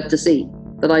what I love to see,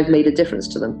 that I've made a difference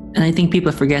to them. And I think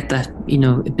people forget that,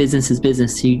 business is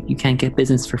business. You can't get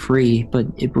business for free, but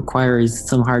it requires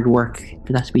some hard work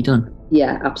for that to be done.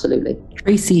 Yeah, absolutely.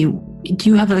 Tracy, do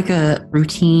you have like a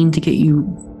routine to get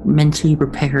you mentally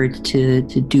prepared to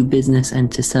do business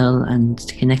and to sell and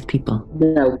to connect people?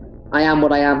 No, I am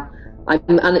what I am.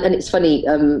 And it's funny,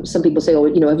 some people say,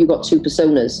 have you got 2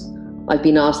 personas? I've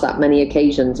been asked that many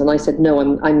occasions, and I said, no,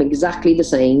 I'm exactly the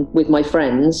same with my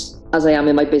friends as I am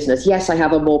in my business. Yes, I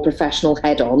have a more professional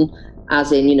head on,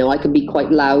 as in, I can be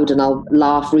quite loud and I'll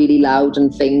laugh really loud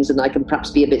and things, and I can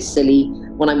perhaps be a bit silly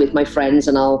when I'm with my friends,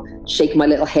 and I'll shake my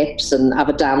little hips and have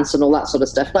a dance and all that sort of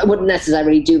stuff. I wouldn't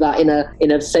necessarily do that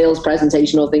in a sales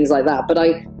presentation or things like that. But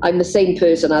I'm the same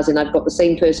person, as in I've got the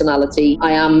same personality.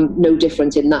 I am no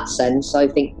different in that sense. I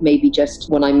think maybe just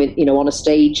when I'm on a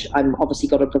stage, I'm obviously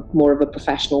got more of a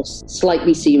professional,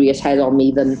 slightly serious head on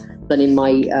me than in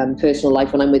my personal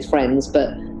life when I'm with friends. But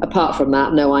apart from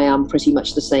that, no, I am pretty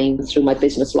much the same through my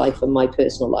business life and my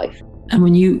personal life. And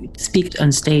when you speak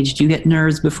on stage, do you get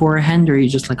nerves beforehand, or are you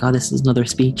just like, oh, this is another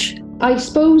speech? I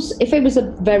suppose if it was a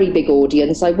very big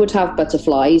audience, I would have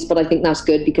butterflies, but I think that's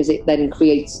good because it then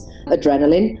creates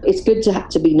adrenaline. It's good to have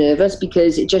to be nervous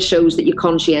because it just shows that you're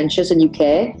conscientious and you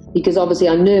care, because obviously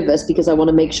I'm nervous because I want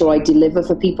to make sure I deliver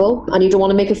for people, and you don't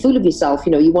want to make a fool of yourself.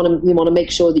 You want to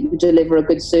make sure that you deliver a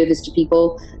good service to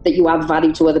people, that you add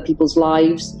value to other people's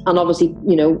lives. And obviously,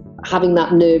 having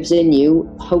that nerves in you,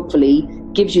 hopefully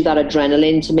gives you that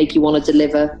adrenaline to make you want to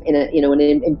deliver in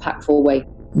an impactful way.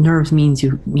 Nerves means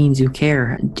you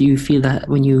care. Do you feel that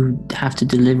when you have to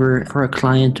deliver for a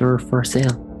client or for a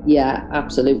sale? Yeah,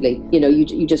 absolutely.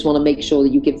 You just want to make sure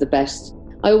that you give the best.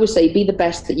 I always say, be the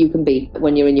best that you can be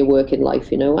when you're in your working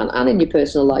life, and in your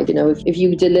personal life. If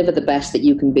you deliver the best that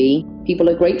you can be, people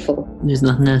are grateful. There's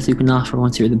nothing else you can offer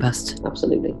once you're the best.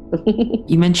 Absolutely.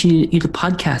 You mentioned you had a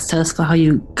podcast. Tell us about how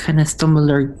you kind of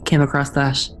stumbled or came across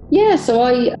that. Yeah, so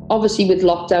I obviously with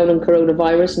lockdown and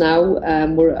coronavirus now,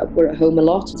 we're at home a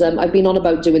lot. I've been on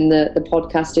about doing the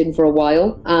podcasting for a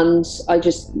while, and I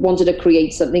just wanted to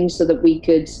create something so that we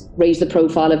could raise the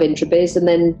profile of Intrabiz. And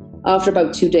then after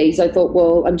about 2 days, I thought,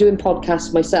 well, I'm doing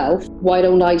podcasts myself. Why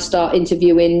don't I start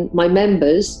interviewing my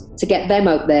members to get them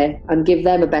out there and give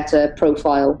them a better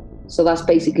profile? So that's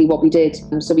basically what we did.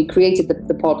 So we created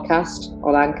the podcast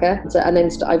on Anchor, and then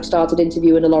I've started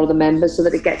interviewing a lot of the members so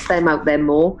that it gets them out there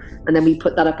more. And then we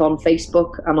put that up on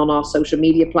Facebook and on our social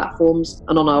media platforms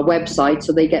and on our website,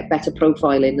 so they get better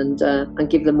profiling and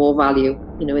give them more value.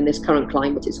 You know, in this current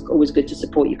climate, it's always good to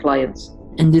support your clients.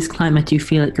 In this climate, do you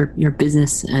feel like your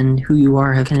business and who you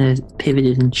are have kind of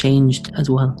pivoted and changed as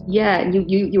well? Yeah,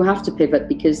 you have to pivot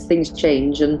because things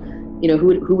change. And you know,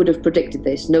 who would have predicted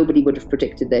this? Nobody would have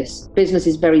predicted this. Business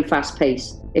is very fast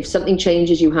paced. If something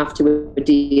changes, you have to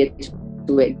adhere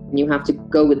to it. And you have to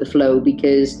go with the flow,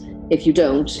 because if you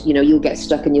don't, you know, you'll get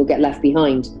stuck and you'll get left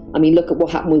behind. I mean, look at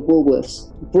what happened with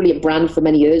Woolworths. Brilliant brand for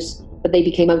many years, but they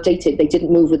became outdated. They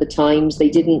didn't move with the times. They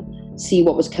didn't see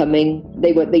what was coming.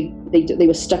 They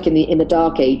were stuck in the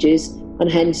dark ages,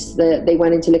 and hence they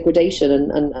went into liquidation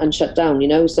and shut down, you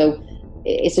know. So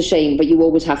it's a shame, but you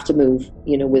always have to move,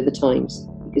 you know, with the times,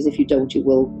 because if you don't, you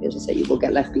will, as I say, you will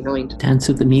get left behind. Dance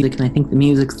with the music, and I think the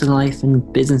music's the life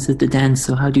and business is the dance.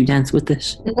 So how do you dance with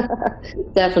it?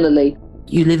 Definitely.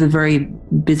 You live a very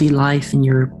busy life in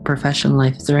your professional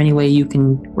life. Is there any way you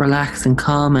can relax and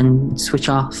calm and switch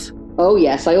off? Oh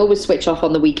yes, I always switch off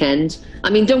on the weekend.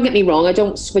 I mean, don't get me wrong, I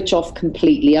don't switch off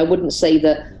completely. I wouldn't say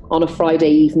that on a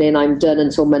Friday evening I'm done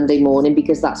until Monday morning,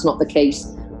 because that's not the case.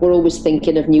 We're always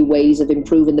thinking of new ways of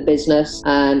improving the business.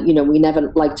 You know, we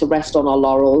never like to rest on our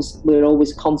laurels. We're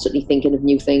always constantly thinking of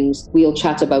new things. We'll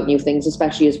chat about new things,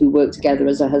 especially as we work together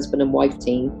as a husband and wife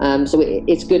team. So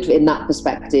it's good in that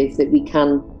perspective that we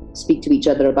can speak to each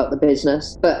other about the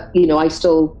business. But, you know, I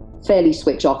still fairly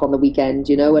switch off on the weekend,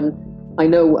 you know, and I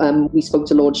know we spoke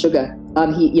to Lord Sugar,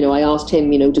 and he, you know, I asked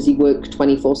him, you know, does he work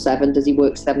 24/7? Does he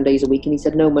work 7 days a week? And he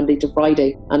said, no, Monday to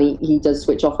Friday. And he does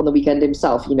switch off on the weekend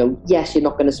himself. You know, yes, you're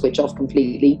not going to switch off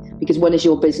completely, because when it's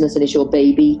your business and it's your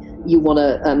baby, you want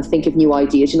to think of new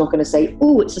ideas. You're not going to say,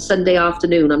 oh, it's a Sunday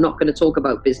afternoon, I'm not going to talk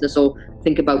about business or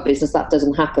think about business. That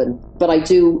doesn't happen. But I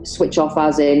do switch off,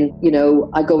 as in, you know,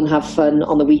 I go and have fun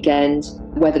on the weekend,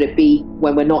 whether it be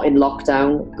when we're not in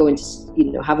lockdown, going to,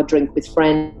 you know, have a drink with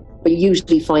friends. But you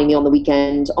usually find me on the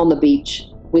weekend on the beach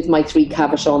with my 3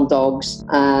 Cavachon dogs,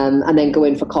 and then go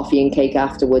in for coffee and cake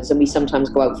afterwards. And we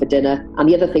sometimes go out for dinner. And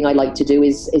the other thing I like to do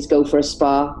is go for a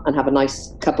spa and have a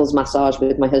nice couples massage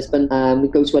with my husband. We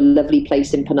go to a lovely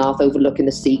place in Penarth overlooking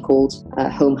the sea called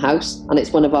Home House. And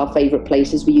it's one of our favourite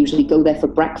places. We usually go there for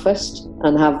breakfast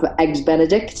and have eggs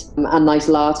Benedict and a nice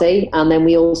latte. And then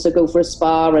we also go for a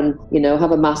spa and, you know,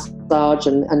 have a massage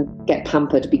and get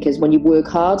pampered, because when you work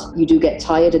hard, you do get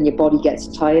tired and your body gets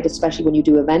tired, especially when you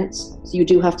do events. So you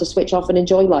do have to switch off and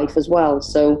enjoy life as well.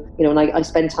 So, you know, and I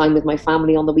spend time with my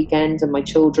family on the weekends and my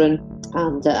children,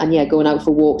 and yeah, going out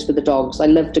for walks with the dogs. I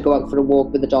love to go out for a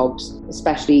walk with the dogs,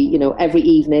 especially, you know, every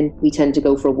evening we tend to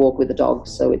go for a walk with the dogs.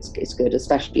 So it's good,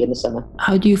 especially in the summer.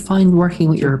 How do you find working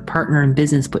with your partner in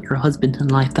business but your husband in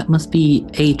life? That must be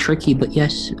tricky, but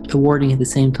yet rewarding at the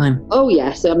same time. Oh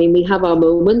yes, I mean, we have our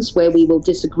moments where we will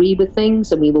disagree with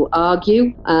things and we will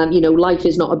argue. You know, life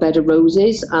is not a bed of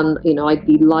roses, and, you know, I'd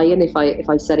be lying if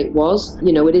I said it was.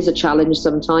 You know, it is a challenge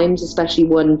sometimes, especially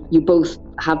when you both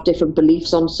have different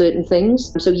beliefs on certain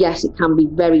things. So yes, it can be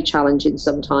very challenging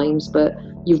sometimes, but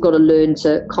you've got to learn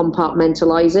to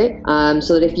compartmentalize it,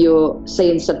 so that if you're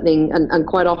saying something, and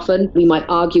quite often we might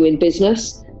argue in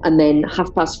business, and then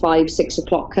 5:30, 6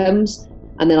 o'clock comes,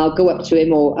 and then I'll go up to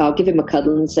him, or I'll give him a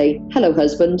cuddle and say, hello,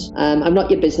 husband, I'm not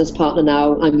your business partner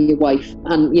now, I'm your wife.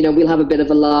 And, you know, we'll have a bit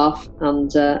of a laugh,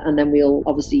 and then we'll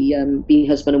obviously be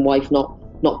husband and wife, not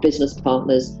business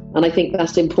partners. And I think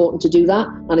that's important to do that,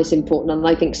 and it's important. And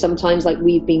I think sometimes, like,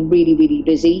 we've been really, really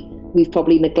busy. We've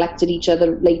probably neglected each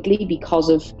other lately because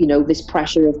of, you know, this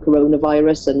pressure of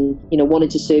coronavirus and, you know, wanting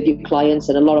to serve your clients.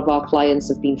 And a lot of our clients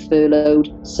have been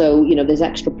furloughed. So, you know, there's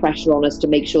extra pressure on us to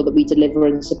make sure that we deliver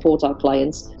and support our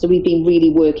clients. So we've been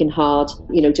really working hard,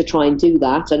 you know, to try and do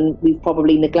that. And we've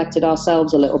probably neglected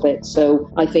ourselves a little bit. So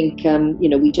I think, you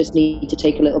know, we just need to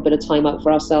take a little bit of time out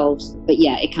for ourselves. But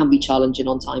yeah, it can be challenging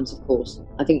on times, of course.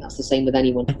 I think that's the same with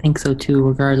anyone. I think so too,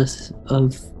 regardless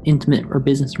of intimate or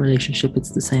business relationship,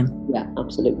 it's the same. Yeah,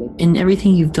 absolutely. In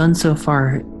everything you've done so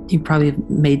far, you probably have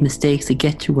made mistakes to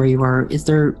get to where you are. Is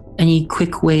there any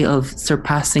quick way of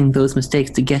surpassing those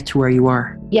mistakes to get to where you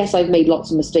are? Yes, I've made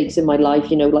lots of mistakes in my life,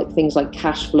 like things like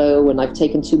cash flow, and I've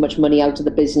taken too much money out of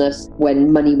the business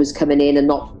when money was coming in and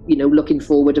not, looking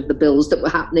forward of the bills that were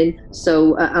happening.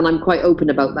 So, and I'm quite open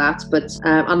about that. But,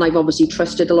 and I've obviously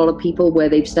trusted a lot of people where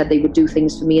they've said they would do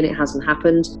things for me and it hasn't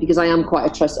happened, because I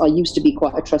used to be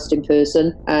quite a trusting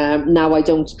person. Now I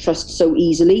don't trust so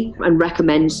easily and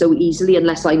recommend so easily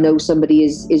unless I know somebody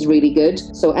is really good.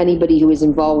 So anybody who is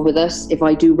involved with us, if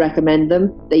I do recommend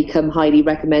them, they come highly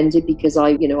recommended because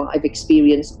I've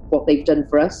experienced what they've done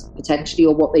for us potentially,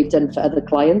 or what they've done for other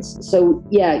clients. So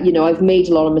yeah, I've made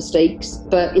a lot of mistakes,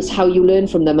 but it's how you learn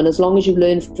from them. And as long as you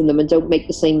learn from them and don't make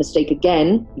the same mistake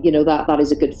again, that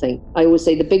is a good thing. I always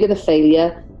say the bigger the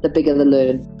failure, the bigger the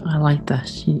learn. I like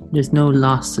that. There's no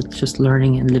loss, it's just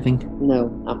learning and living.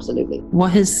 No, absolutely.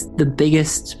 What is the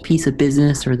biggest piece of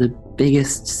business or the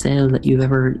biggest sale that you've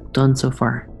ever done so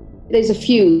far? There's a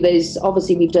few.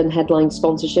 Obviously we've done headline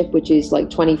sponsorship, which is like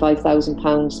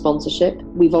 £25,000 sponsorship.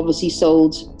 We've obviously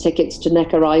sold tickets to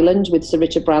Necker Island with Sir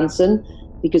Richard Branson,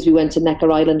 because we went to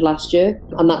Necker Island last year,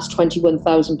 and that's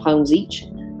 £21,000 each.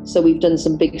 So we've done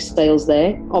some big sales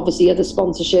there. Obviously other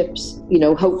sponsorships,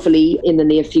 hopefully in the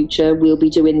near future we'll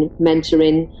be doing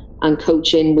mentoring and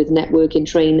coaching with networking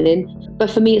training.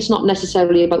 But for me, it's not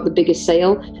necessarily about the biggest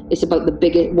sale. It's about the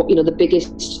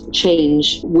biggest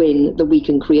change win that we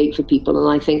can create for people.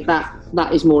 And I think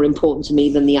that is more important to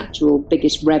me than the actual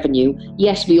biggest revenue.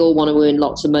 Yes, we all want to earn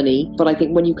lots of money, but I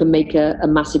think when you can make a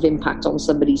massive impact on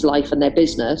somebody's life and their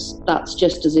business, that's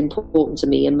just as important to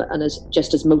me and as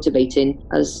just as motivating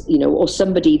as, or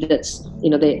somebody that's,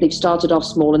 they've started off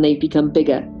small and they've become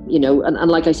bigger,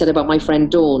 and like I said about my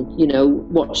friend Dawn,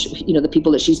 the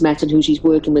people that she's met and who she's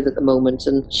working with at the moment.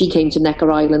 And she came to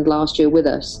Necker Island last year with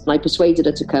us, and I persuaded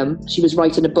her to come. She was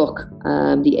writing a book,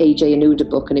 the AJ and Uda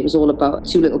book, and it was all about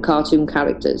two little cartoon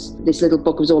characters. This little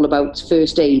book was all about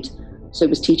first aid. So it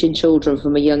was teaching children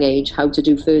from a young age how to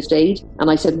do first aid. And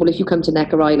I said, well, if you come to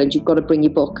Necker Island, you've got to bring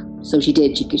your book. So she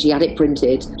did. She had it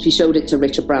printed. She showed it to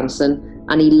Richard Branson,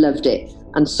 and he loved it.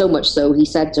 And so much so, he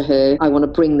said to her, I want to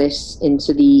bring this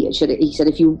into he said,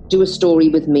 if you do a story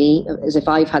with me, as if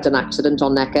I've had an accident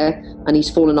on Necker, and he's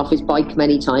fallen off his bike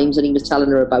many times, and he was telling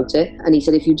her about it. And he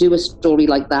said, if you do a story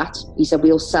like that, he said,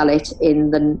 we'll sell it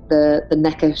in the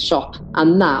Necker shop.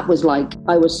 And that was like,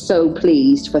 I was so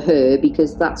pleased for her,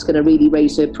 because that's going to really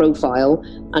raise her profile.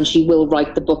 And she will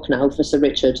write the book now for Sir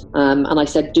Richard. And I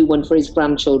said, do one for his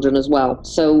grandchildren as well.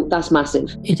 So that's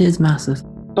massive. It is massive.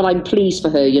 But I'm pleased for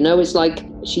her, it's like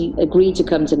she agreed to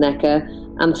come to Necker,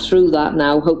 and through that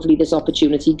now, hopefully this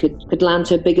opportunity could land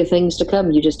her bigger things to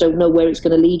come. You just don't know where it's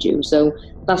going to lead you. So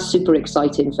that's super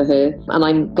exciting for her. And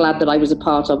I'm glad that I was a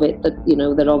part of it, that,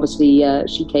 that obviously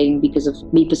she came because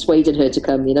of me persuading her to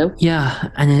come, Yeah,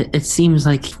 and it seems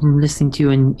like from listening to you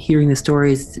and hearing the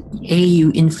stories,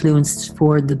 you influenced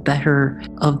for the better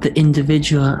of the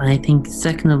individual. And I think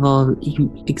second of all,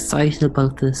 you excited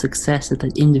about the success that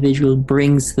that individual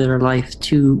brings to their life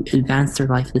to advance their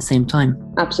life at the same time.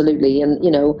 Absolutely. And,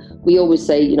 we always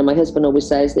say, my husband always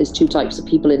says there's two types of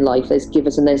people in life. There's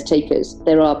givers and there's takers.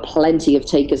 There are plenty of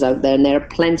takers out there, and there are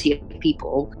plenty of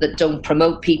people that don't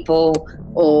promote people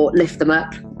or lift them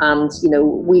up. And,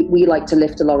 we like to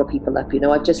lift a lot of people up.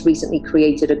 I've just recently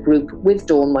created a group with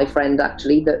Dawn, my friend,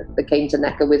 actually, that came to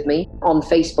Necker with me, on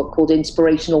Facebook, called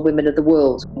Inspirational Women of the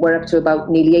World. We're up to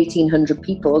about nearly 1,800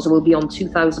 people, so we'll be on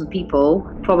 2,000 people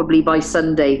probably by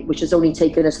Sunday, which has only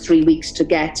taken us 3 weeks to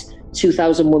get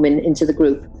 2,000 women into the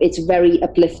group. It's a very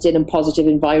uplifting and positive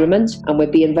environment, and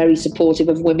we're being very supportive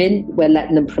of women. We're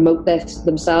letting them promote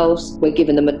themselves. We're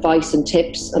giving them advice and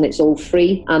tips, and it's all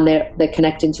free. And they're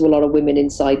connecting to a lot of women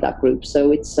inside that group.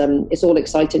 So it's all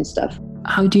exciting stuff.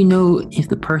 How do you know if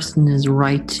the person is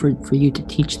right for you to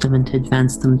teach them and to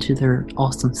advance them to their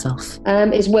awesome self?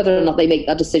 Is whether or not they make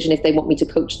that decision, if they want me to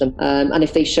coach them, and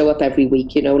if they show up every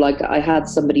week. Like I had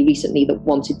somebody recently that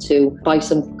wanted to buy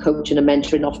some coaching and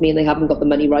mentoring off me, and they haven't got the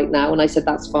money right now. And I said,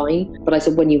 that's fine. But I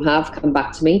said, when you have, come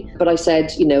back to me. But I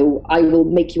said, I will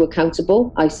make you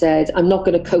accountable. I said, I'm not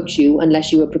going to coach you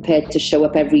unless you are prepared to show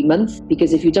up every month,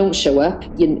 because if you don't show up,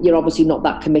 you're obviously not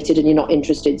that committed and you're not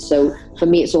interested. So for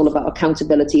me, it's all about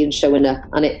accountability and showing up.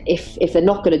 And if they're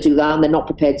not going to do that and they're not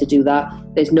prepared to do that,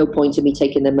 there's no point in me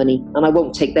taking their money. And I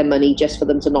won't take their money just for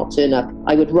them to not turn up.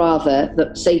 I would rather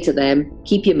say to them,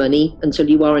 keep your money until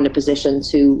you are in a position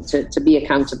to be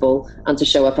accountable and to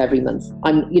show up every month.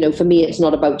 For me, it's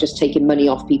not about just taking money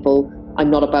off people. I'm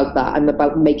not about that. I'm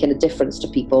about making a difference to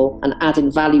people and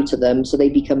adding value to them so they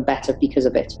become better because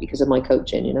of it, because of my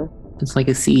coaching, It's like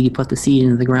a seed. You put the seed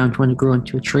into the ground to want to grow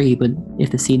into a tree, but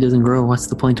if the seed doesn't grow, what's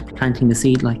the point of planting the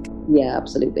seed? Yeah,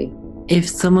 absolutely. If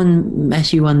someone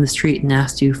met you on the street and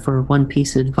asked you for one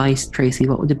piece of advice, Tracy,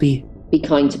 what would it be? Be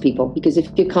kind to people, because if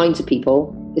you're kind to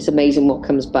people, it's amazing what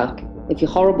comes back. If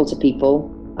you're horrible to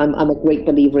people, I'm a great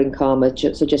believer in karma,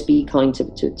 so just be kind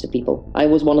to people. I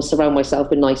always want to surround myself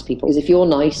with nice people, because if you're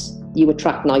nice, you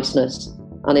attract niceness.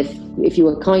 And if you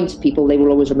are kind to people, they will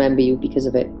always remember you because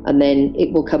of it. And then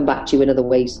it will come back to you in other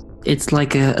ways. It's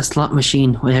like a slot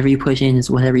machine. Whatever you put in is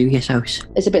whatever you get out.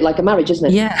 It's a bit like a marriage, isn't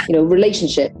it? Yeah.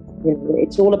 Relationship.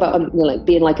 It's all about like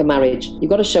being like a marriage. You've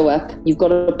got to show up. You've got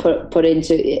to put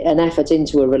into an effort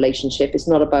into a relationship. It's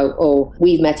not about, oh,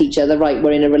 we've met each other, right,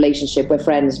 we're in a relationship, we're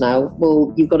friends now.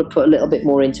 Well, you've got to put a little bit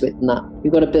more into it than that.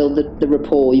 You've got to build the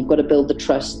rapport. You've got to build the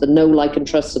trust, the know, like and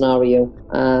trust scenario.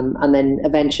 And then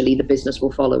eventually the business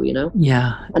will follow,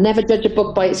 Yeah. And never judge a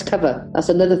book by its cover. That's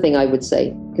another thing I would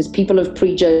say. Because people have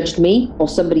prejudged me, or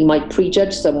somebody might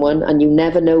prejudge someone, and you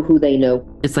never know who they know.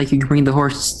 It's like you bring the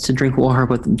horse to drink water,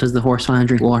 but does the horse want to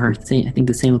drink water? I think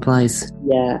the same applies.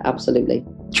 Yeah, absolutely.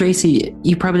 Tracy,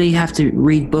 you probably have to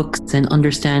read books and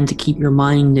understand to keep your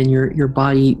mind and your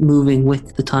body moving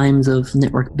with the times of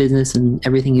network business and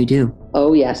everything you do.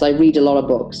 Oh yes, I read a lot of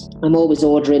books. I'm always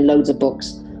ordering loads of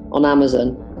books on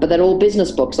Amazon, but they're all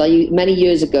business books. Many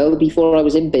years ago, before I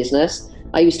was in business,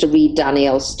 I used to read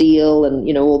Danielle Steele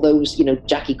and, all those,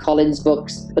 Jackie Collins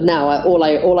books. But now all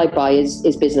I buy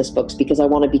is business books, because I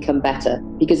want to become better.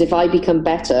 Because if I become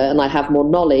better and I have more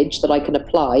knowledge that I can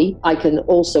apply, I can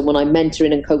also, when I'm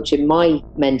mentoring and coaching my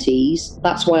mentees,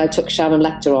 that's why I took Sharon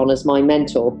Lecter on as my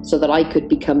mentor, so that I could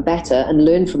become better and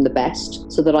learn from the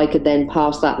best, so that I could then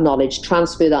pass that knowledge,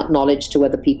 transfer that knowledge to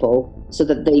other people, so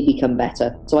that they become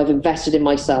better. So I've invested in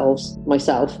myself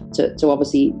to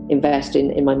obviously invest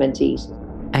in my mentees.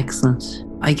 Excellent.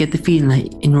 I get the feeling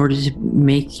that in order to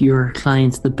make your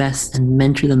clients the best and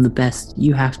mentor them the best,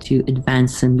 you have to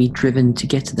advance and be driven to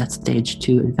get to that stage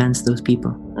to advance those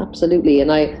people. Absolutely.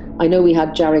 And I know we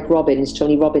had Jarek Robbins,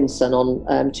 Tony Robbins' son,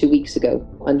 on 2 weeks ago.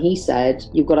 And he said,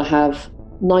 you've got to have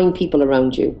 9 people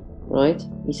around you, right?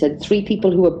 He said 3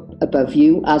 people who are above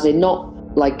you, as in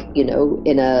not like, in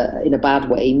a bad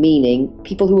way, meaning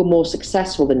people who are more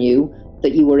successful than you,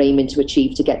 that you were aiming to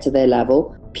achieve to get to their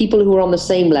level. People who are on the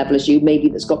same level as you, maybe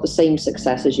that's got the same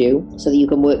success as you, so that you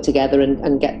can work together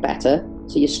and get better.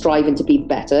 So you're striving to be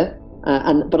better.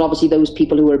 But obviously those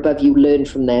people who are above you, learn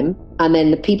from them. And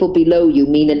then the people below you,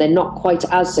 meaning they're not quite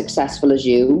as successful as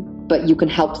you, but you can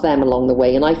help them along the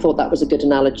way. And I thought that was a good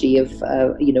analogy of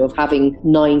having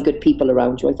 9 good people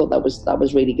around you. I thought that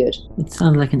was really good. It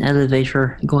sounded like an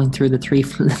elevator going through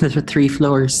the 3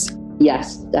 floors.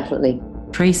 Yes, definitely.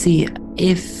 Tracy,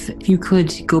 if you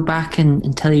could go back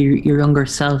and tell your younger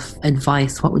self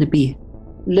advice, what would it be?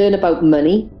 Learn about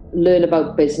money, learn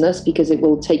about business, because it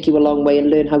will take you a long way, and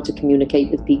learn how to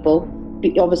communicate with people.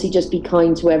 Obviously, just be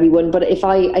kind to everyone. But if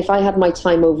I had my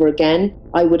time over again,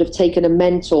 I would have taken a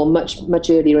mentor much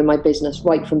earlier in my business,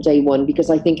 right from day one, because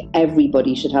I think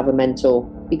everybody should have a mentor,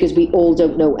 because we all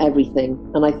don't know everything.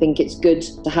 And I think it's good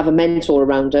to have a mentor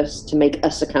around us to make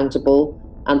us accountable,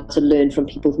 and to learn from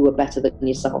people who are better than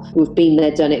yourself, who have been there,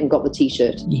 done it, and got the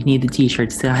T-shirt. You need the T-shirt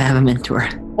to say, I have a mentor.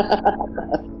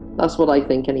 That's what I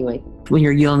think anyway. When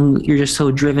you're young, you're just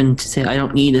so driven to say, I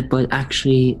don't need it. But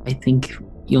actually, I think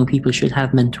young people should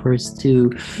have mentors to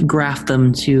graft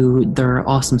them to their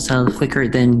awesome self quicker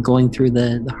than going through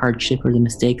the hardship or the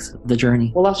mistakes of the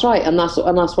journey. Well, that's right. And that's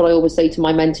what I always say to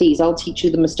my mentees. I'll teach you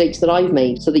the mistakes that I've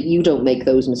made so that you don't make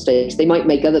those mistakes. They might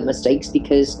make other mistakes,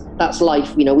 because that's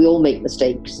life. We all make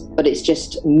mistakes, but it's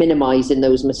just minimizing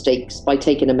those mistakes by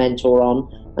taking a mentor on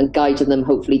and guiding them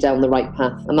hopefully down the right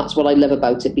path. And that's what I love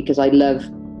about it, because I love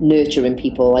nurturing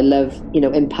people. I love,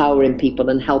 empowering people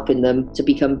and helping them to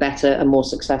become better and more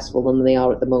successful than they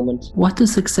are at the moment. What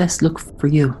does success look for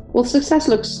you? Well, success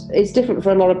is different for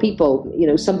a lot of people.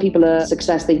 Some people are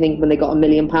success, they think when they got £1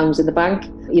 million in the bank.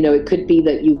 It could be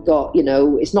that you've got,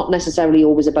 it's not necessarily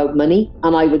always about money.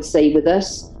 And I would say with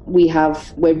us,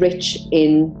 we're rich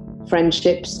in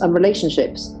friendships and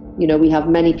relationships. We have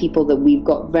many people that we've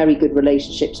got very good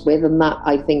relationships with, and that,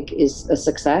 I think, is a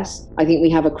success. I think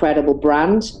we have a credible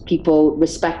brand. People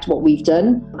respect what we've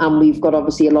done, and we've got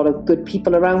obviously a lot of good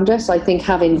people around us. I think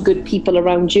having good people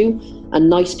around you and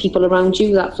nice people around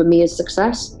you, that for me is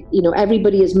success.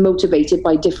 Everybody is motivated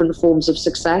by different forms of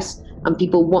success. And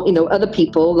people want, other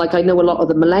people, like I know a lot of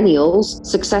the millennials,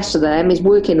 success to them is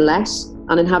working less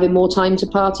and in having more time to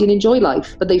party and enjoy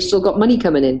life, but they've still got money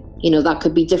coming in. That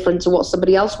could be different to what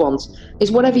somebody else wants.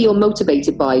 It's whatever you're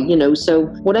motivated by, so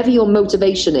whatever your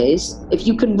motivation is, if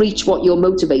you can reach what you're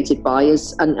motivated by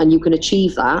and you can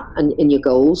achieve that and in your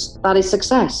goals, that is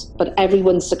success. But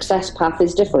everyone's success path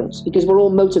is different because we're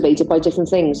all motivated by different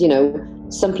things.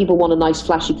 Some people want a nice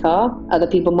flashy car, other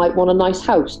people might want a nice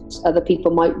house, other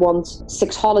people might want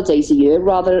 6 holidays a year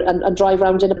rather and drive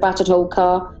around in a battered old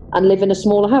car and live in a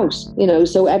smaller house.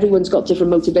 So everyone's got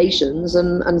different motivations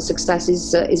and success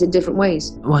is in different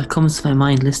ways. What comes to my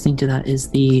mind listening to that is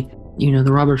the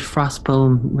Robert Frost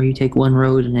poem where you take one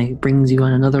road and it brings you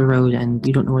on another road and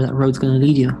you don't know where that road's going to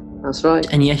lead you. That's right.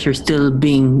 And yet you're still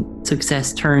being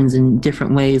success turns in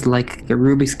different ways, like a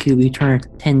Rubik's Cube, you turn it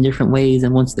 10 different ways,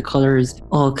 and once the colours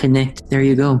all connect, there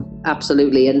you go.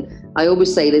 Absolutely. And I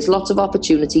always say there's lots of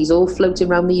opportunities all floating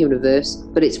around the universe,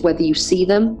 but it's whether you see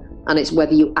them and it's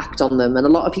whether you act on them. And a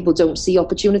lot of people don't see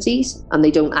opportunities and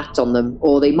they don't act on them,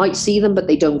 or they might see them but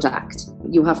they don't act.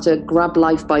 You have to grab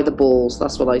life by the balls,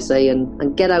 that's what I say,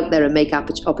 and get out there and make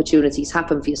opportunities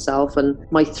happen for yourself. And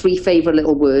my 3 favourite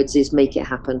little words is make it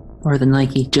happen. Or the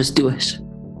Nike, just do it.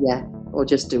 Yeah, or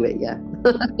just do it, yeah.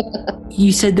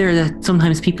 You said there that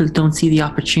sometimes people don't see the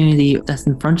opportunity that's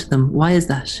in front of them. Why is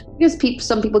that? Because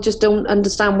some people just don't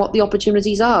understand what the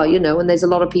opportunities are, and there's a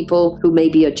lot of people who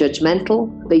maybe are judgmental.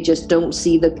 They just don't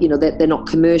see that, they're not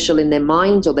commercial in their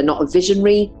mind, or they're not a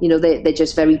visionary, they're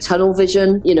just very tunnel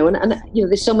vision, and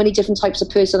there's so many different types of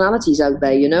personalities out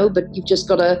there, but you've just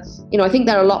got to, I think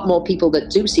there are a lot more people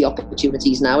that do see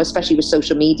opportunities now, especially with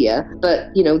social media, but,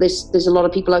 there's a lot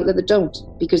of people out there that don't,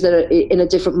 because they're in a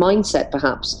different mindset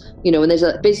perhaps, and there's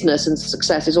a business and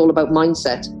success is all about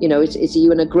mindset, it's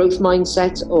you in a growth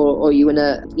mindset or you in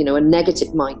a, a negative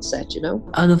mindset,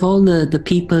 Out of all the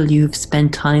people you've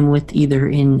spent time with, either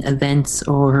in events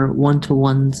or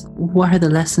one-to-ones, what are the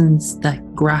lessons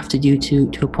that grafted you to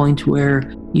a point where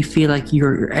you feel like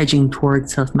you're edging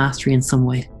towards self-mastery in some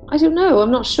way? I don't know,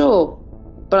 I'm not sure.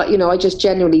 But, I just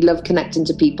genuinely love connecting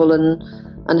to people and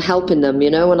helping them,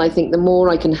 and I think the more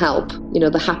I can help,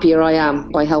 the happier I am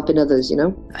by helping others,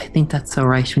 I think that's so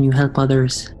right. When you help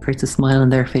others, it creates a smile on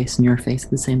their face and your face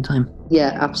at the same time.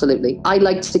 Yeah, absolutely. I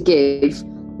like to give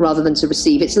rather than to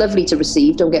receive. It's lovely to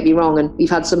receive, don't get me wrong, and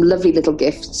we've had some lovely little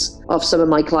gifts of some of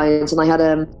my clients, and I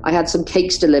had some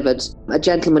cakes delivered. A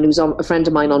gentleman who's a friend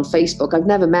of mine on Facebook, I've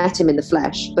never met him in the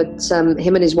flesh, but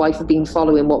him and his wife have been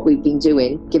following what we've been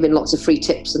doing, giving lots of free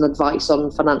tips and advice on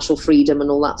financial freedom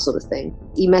and all that sort of thing.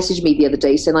 He messaged me the other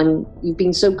day saying, you've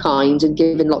been so kind and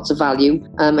given lots of value,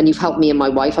 and you've helped me and my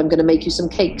wife, I'm going to make you some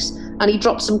cakes. And he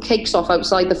dropped some cakes off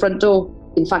outside the front door.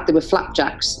 In fact, they were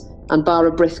flapjacks and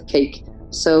Bara Brith cake.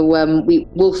 So we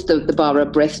wolfed the Bara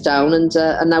Brith down, and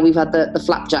now we've had the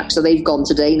flapjack, so they've gone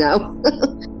today now.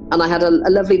 And I had a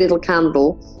lovely little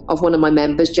candle of one of my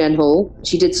members, Jen Hall.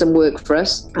 She did some work for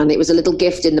us, and it was a little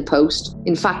gift in the post.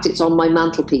 In fact, it's on my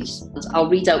mantelpiece. I'll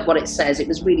read out what it says. It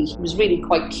was really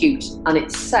quite cute, and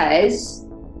it says,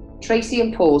 Tracy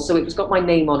and Paul. So it's got my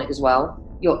name on it as well.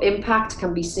 Your impact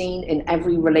can be seen in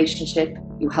every relationship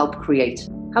you help create.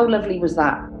 How lovely was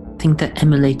that? I think that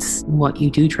emulates what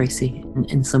you do, Tracy,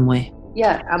 in some way.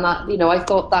 Yeah, and I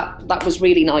thought that was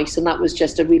really nice, and that was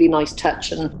just a really nice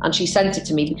touch. And she sent it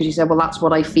to me because she said, well, that's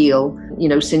what I feel,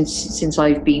 since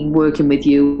I've been working with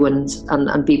you and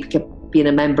being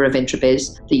a member of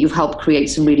Intrabiz, that you've helped create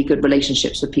some really good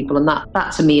relationships with people, and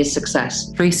that to me is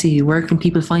success. Tracy, where can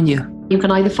people find you? You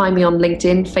can either find me on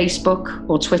LinkedIn, Facebook,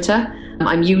 or Twitter.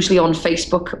 I'm usually on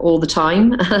Facebook all the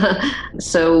time.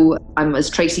 So I'm as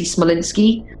Tracy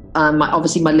Smolinski.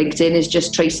 Obviously my LinkedIn is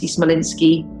just Tracy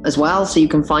Smolinski as well, so you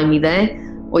can find me there.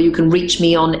 Or you can reach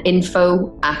me on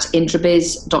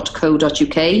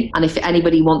info@intrabiz.co.uk. And if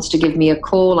anybody wants to give me a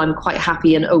call, I'm quite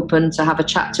happy and open to have a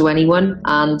chat to anyone.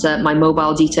 And my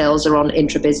mobile details are on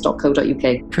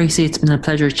intrabiz.co.uk. Tracy, it's been a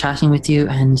pleasure chatting with you,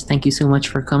 and thank you so much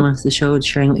for coming to the show and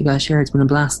sharing what you guys share. It's been a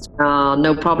blast.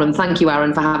 No problem. Thank you,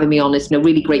 Aaron, for having me on. It's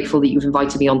really grateful that you've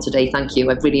invited me on today. Thank you.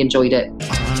 I've really enjoyed it.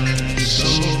 I'm so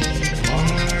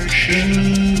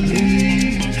partially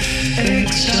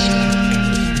excited.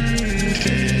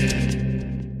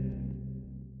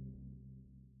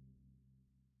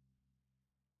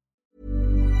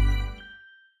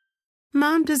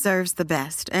 Mom deserves the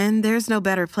best, and there's no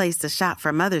better place to shop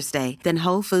for Mother's Day than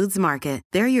Whole Foods Market.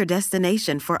 They're your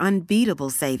destination for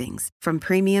unbeatable savings, from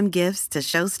premium gifts to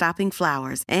show-stopping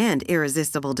flowers and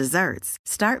irresistible desserts.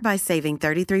 Start by saving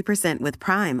 33% with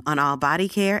Prime on all body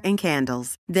care and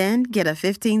candles. Then get a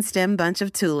 15-stem bunch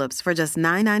of tulips for just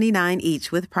 $9.99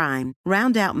 each with Prime.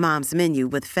 Round out Mom's menu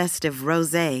with festive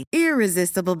rosé,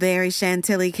 irresistible berry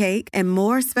chantilly cake, and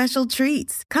more special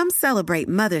treats. Come celebrate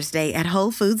Mother's Day at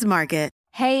Whole Foods Market.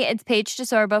 Hey, it's Paige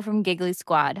DeSorbo from Giggly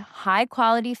Squad. High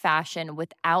quality fashion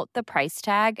without the price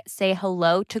tag. Say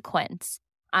hello to Quince.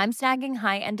 I'm snagging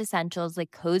high-end essentials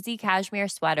like cozy cashmere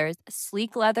sweaters,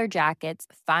 sleek leather jackets,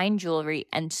 fine jewelry,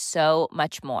 and so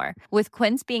much more. With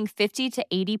Quince being 50 to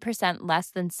 80%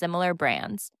 less than similar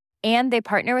brands. And they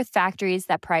partner with factories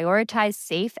that prioritize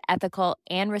safe, ethical,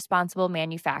 and responsible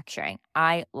manufacturing.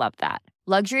 I love that.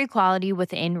 Luxury quality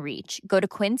within reach. Go to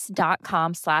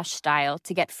quince.com/style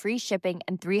to get free shipping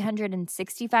and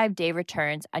 365-day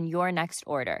returns on your next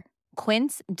order.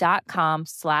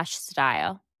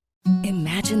 Quince.com/style.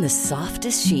 Imagine the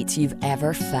softest sheets you've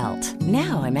ever felt.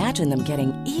 Now imagine them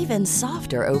getting even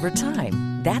softer over time.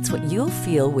 That's what you'll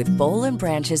feel with Boll &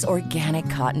 Branch's organic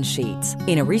cotton sheets.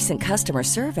 In a recent customer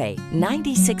survey,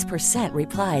 96%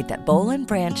 replied that Boll &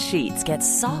 Branch sheets get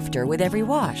softer with every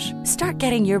wash. Start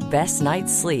getting your best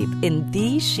night's sleep in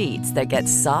these sheets that get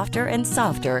softer and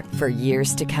softer for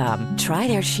years to come. Try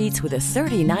their sheets with a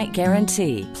 30-night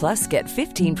guarantee. Plus, get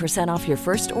 15% off your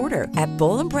first order at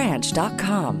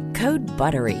bollandbranch.com. Code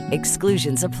BUTTERY.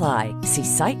 Exclusions apply. See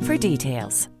site for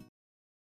details.